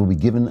other things will be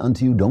given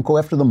unto you. Don't go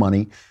after the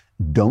money.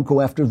 Don't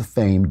go after the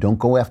fame. Don't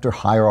go after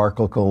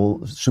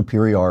hierarchical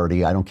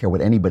superiority. I don't care what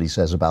anybody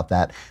says about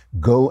that.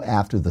 Go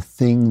after the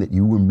thing that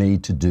you were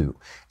made to do.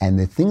 And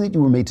the thing that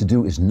you were made to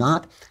do is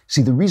not,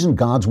 see, the reason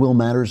God's will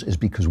matters is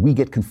because we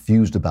get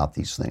confused about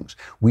these things.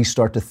 We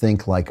start to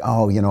think like,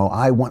 oh, you know,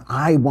 I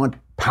want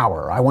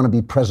power. I want to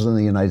be president of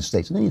the United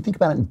States. And then you think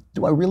about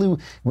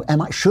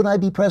it, should I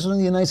be president of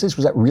the United States?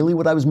 Was that really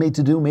what I was made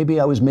to do? Maybe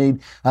I was made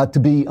to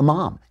be a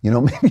mom. You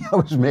know, maybe I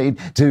was made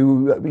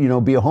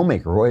to, be a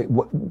homemaker. Or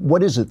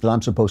what is it that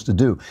I'm supposed to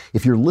do?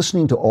 If you're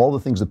listening to all the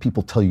things that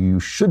people tell you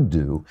should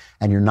do,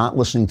 and you're not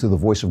listening to the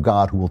voice of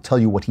God who will tell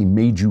you what he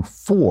made you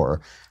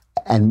for,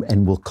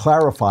 and will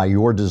clarify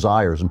your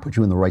desires and put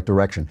you in the right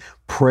direction.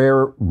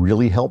 Prayer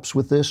really helps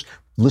with this.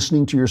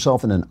 Listening to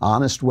yourself in an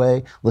honest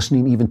way,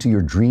 listening even to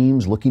your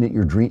dreams, looking at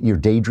your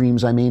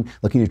daydreams,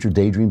 looking at your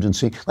daydreams and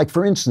seeing. Like,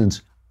 for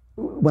instance,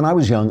 when I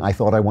was young, I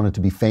thought I wanted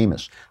to be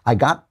famous. I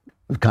got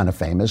kind of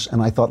famous,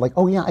 and I thought like,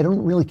 oh yeah, I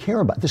don't really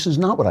care about, this is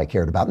not what I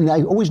cared about. And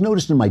I always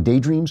noticed in my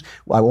daydreams,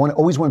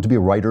 always wanted to be a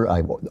writer.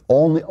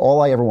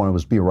 All I ever wanted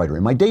was to be a writer.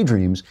 In my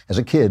daydreams, as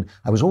a kid,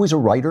 I was always a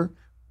writer,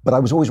 but I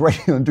was always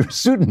writing under a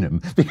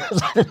pseudonym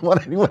because I didn't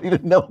want anybody to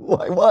know who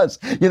I was.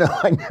 You know,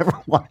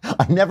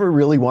 I never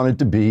really wanted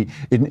to be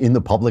in the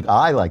public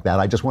eye like that.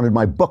 I just wanted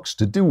my books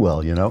to do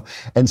well, you know?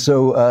 And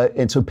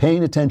so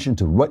paying attention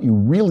to what you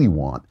really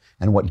want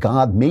and what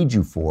God made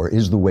you for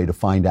is the way to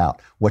find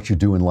out what you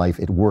do in life.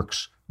 It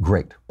works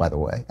great, by the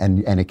way, and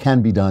it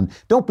can be done.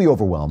 Don't be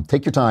overwhelmed.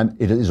 Take your time.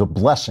 It is a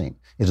blessing.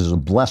 It is a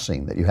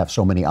blessing that you have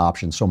so many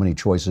options, so many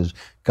choices.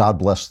 God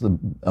bless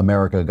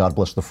America. God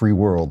bless the free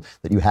world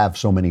that you have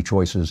so many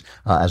choices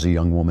as a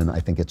young woman.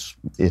 I think it's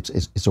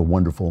a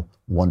wonderful,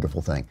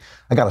 wonderful thing.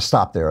 I got to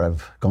stop there.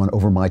 I've gone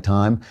over my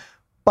time,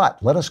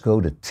 but let us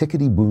go to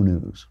Tickety Boo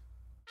News.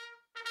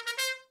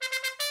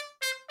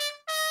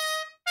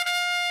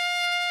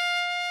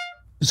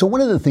 So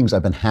one of the things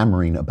I've been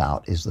hammering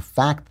about is the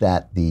fact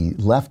that the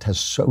left has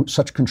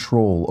such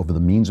control over the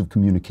means of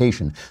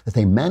communication that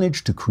they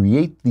manage to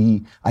create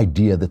the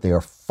idea that they are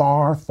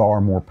far,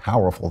 far more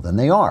powerful than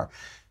they are.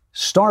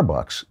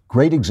 Starbucks,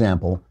 great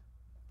example,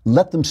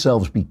 let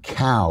themselves be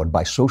cowed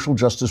by social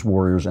justice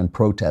warriors and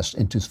protests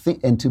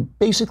into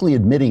basically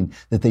admitting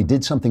that they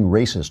did something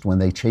racist when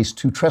they chased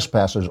two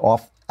trespassers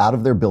out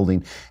of their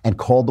building and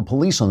called the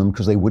police on them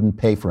because they wouldn't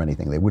pay for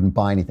anything. They wouldn't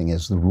buy anything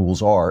as the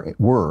rules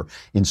were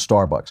in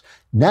Starbucks.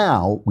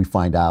 Now we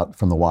find out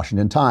from the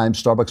Washington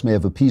Times, Starbucks may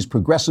have appeased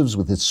progressives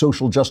with its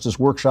social justice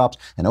workshops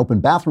and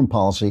open bathroom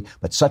policy,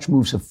 but such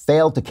moves have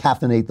failed to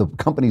caffeinate the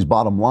company's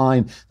bottom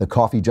line. The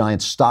coffee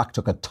giant's stock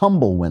took a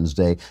tumble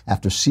Wednesday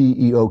after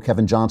CEO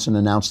Kevin Johnson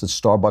announced that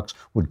Starbucks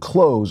would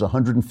close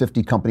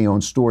 150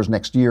 company-owned stores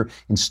next year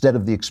instead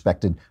of the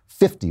expected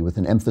 50, with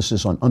an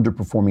emphasis on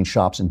underperforming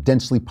shops in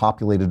densely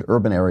populated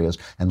urban areas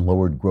and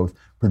lowered growth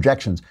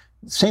projections.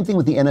 Same thing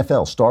with the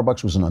NFL.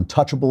 Starbucks was an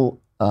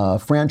untouchable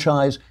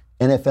franchise.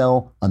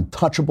 NFL,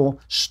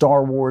 untouchable.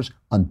 Star Wars,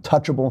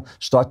 untouchable.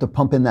 Start to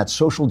pump in that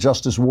social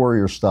justice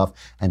warrior stuff,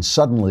 and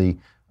suddenly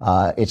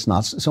it's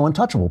not so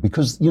untouchable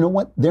because, you know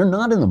what? They're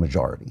not in the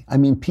majority. I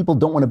mean, people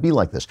don't want to be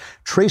like this.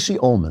 Tracy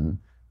Ullman,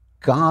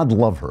 God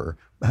love her,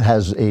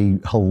 has a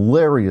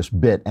hilarious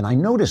bit. And I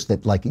noticed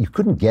that, like, you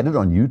couldn't get it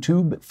on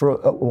YouTube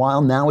for a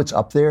while. Now it's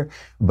up there,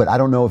 but I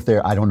don't know if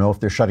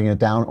they're shutting it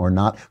down or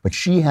not. But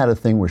she had a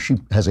thing where she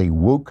has a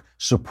woke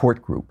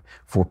support group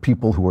for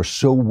people who are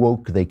so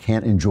woke they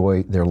can't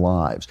enjoy their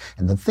lives.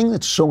 And the thing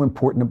that's so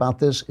important about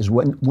this is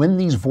when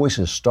these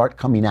voices start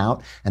coming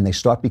out and they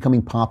start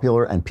becoming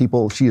popular, and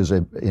people, she is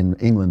in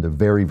England, a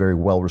very, very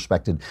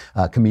well-respected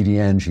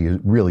comedian. She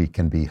really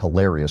can be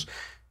hilarious.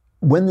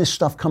 When this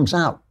stuff comes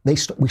out,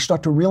 we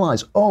start to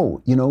realize,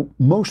 oh, you know,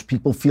 most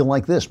people feel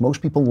like this. Most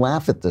people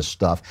laugh at this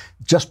stuff.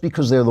 Just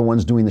because they're the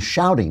ones doing the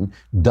shouting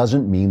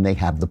doesn't mean they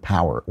have the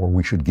power, or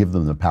we should give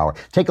them the power.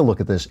 Take a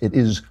look at this. It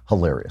is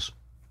hilarious.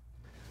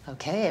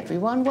 Okay,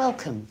 everyone,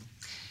 welcome.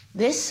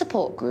 This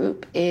support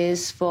group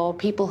is for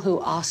people who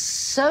are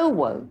so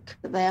woke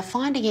that they are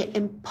finding it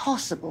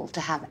impossible to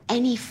have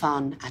any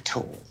fun at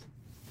all.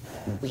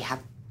 We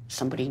have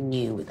somebody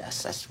new with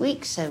us this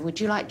week, so would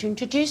you like to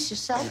introduce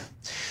yourself?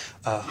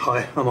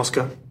 Hi, I'm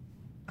Oscar.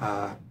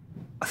 I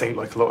think,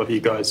 like a lot of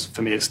you guys,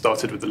 for me it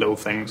started with the little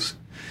things.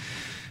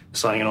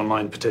 Signing an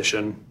online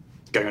petition,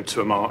 going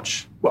to a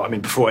march. Well, I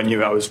mean, before I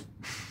knew it, I was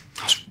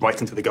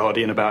writing to The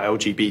Guardian about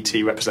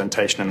LGBT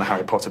representation in the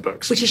Harry Potter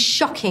books. Which is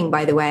shocking,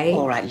 by the way.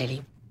 All right,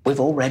 Lily. We've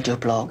all read your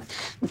blog.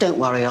 Don't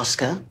worry,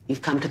 Oscar.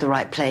 You've come to the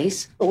right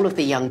place. All of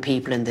the young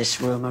people in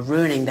this room are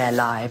ruining their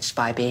lives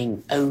by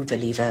being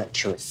overly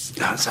virtuous.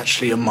 That's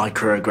actually a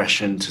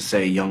microaggression to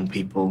say young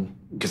people,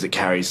 because it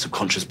carries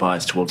subconscious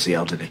bias towards the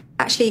elderly.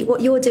 Actually,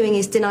 what you're doing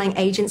is denying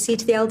agency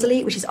to the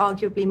elderly, which is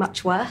arguably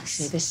much worse.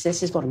 See,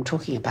 this is what I'm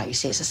talking about. You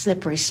see, it's a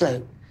slippery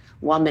slope.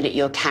 1 minute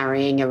you're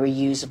carrying a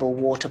reusable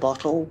water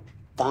bottle.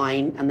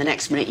 Fine. And the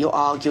next minute you're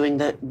arguing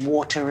that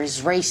water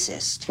is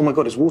racist. Oh my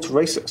God, is water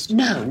racist?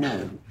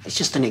 No. It's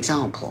just an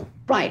example.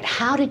 Right,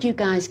 how did you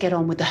guys get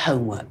on with the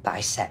homework that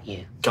I set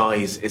you?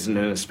 Guys isn't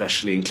an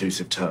especially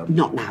inclusive term.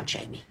 Not now,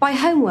 Jamie. By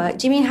homework,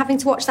 do you mean having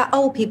to watch that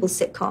old people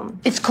sitcom?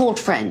 It's called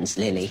Friends,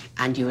 Lily,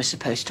 and you were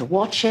supposed to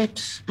watch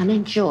it and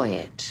enjoy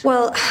it.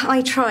 Well,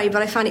 I tried,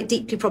 but I found it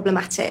deeply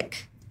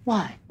problematic.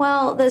 Why?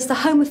 Well, there's the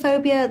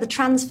homophobia, the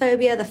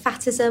transphobia, the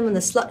fatism, and the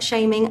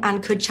slut-shaming,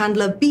 and could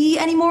Chandler be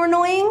any more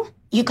annoying?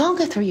 You can't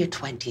go through your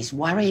 20s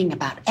worrying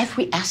about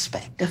every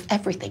aspect of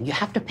everything. You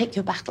have to pick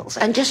your battles.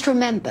 And just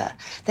remember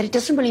that it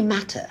doesn't really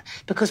matter,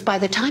 because by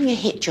the time you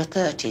hit your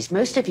 30s,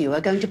 most of you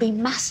are going to be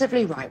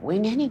massively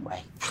right-wing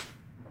anyway.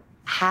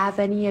 Have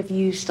any of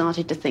you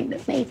started to think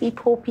that maybe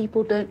poor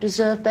people don't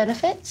deserve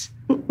benefits?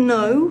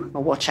 No.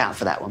 Well, watch out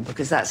for that one,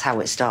 because that's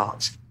how it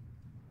starts.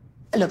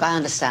 Look, I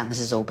understand this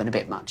has all been a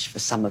bit much for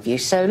some of you,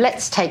 so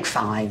let's take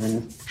 5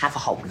 and have a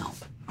hobnob.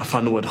 I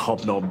find the word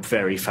hobnob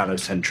very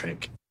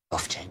phallocentric.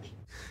 Off, Jamie.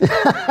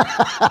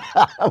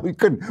 We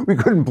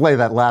couldn't play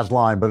that last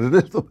line, but it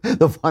is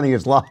the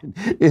funniest line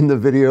in the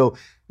video.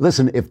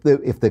 Listen, if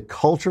the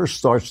culture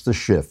starts to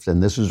shift,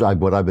 and this is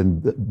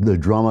the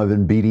drum I've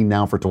been beating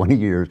now for 20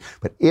 years,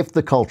 but if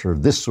the culture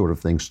of this sort of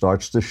thing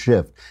starts to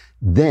shift,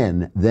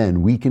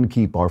 then we can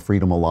keep our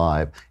freedom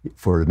alive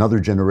for another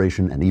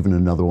generation and even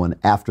another one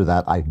after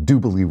that. I do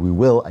believe we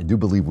will. I do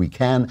believe we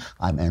can.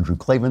 I'm Andrew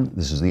Klavan.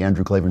 This is The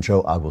Andrew Klavan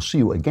Show. I will see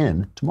you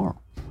again tomorrow.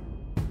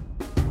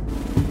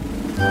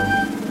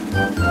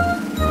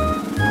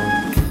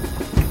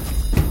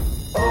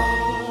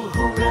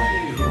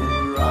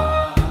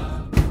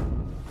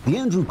 The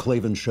Andrew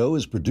Klavan Show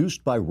is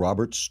produced by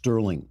Robert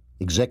Sterling.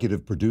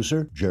 Executive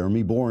producer,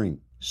 Jeremy Boring.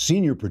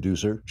 Senior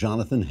producer,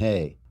 Jonathan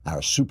Hay.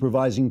 Our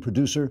supervising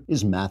producer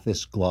is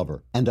Mathis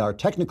Glover. And our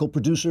technical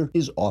producer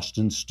is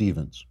Austin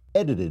Stevens.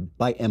 Edited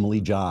by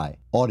Emily Jai.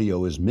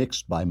 Audio is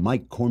mixed by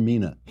Mike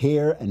Cormina.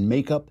 Hair and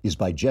makeup is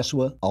by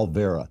Jesua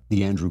Alvera.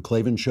 The Andrew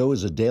Klavan Show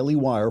is a Daily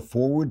Wire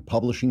Forward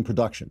Publishing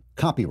production.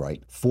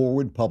 Copyright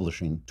Forward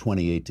Publishing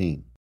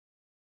 2018.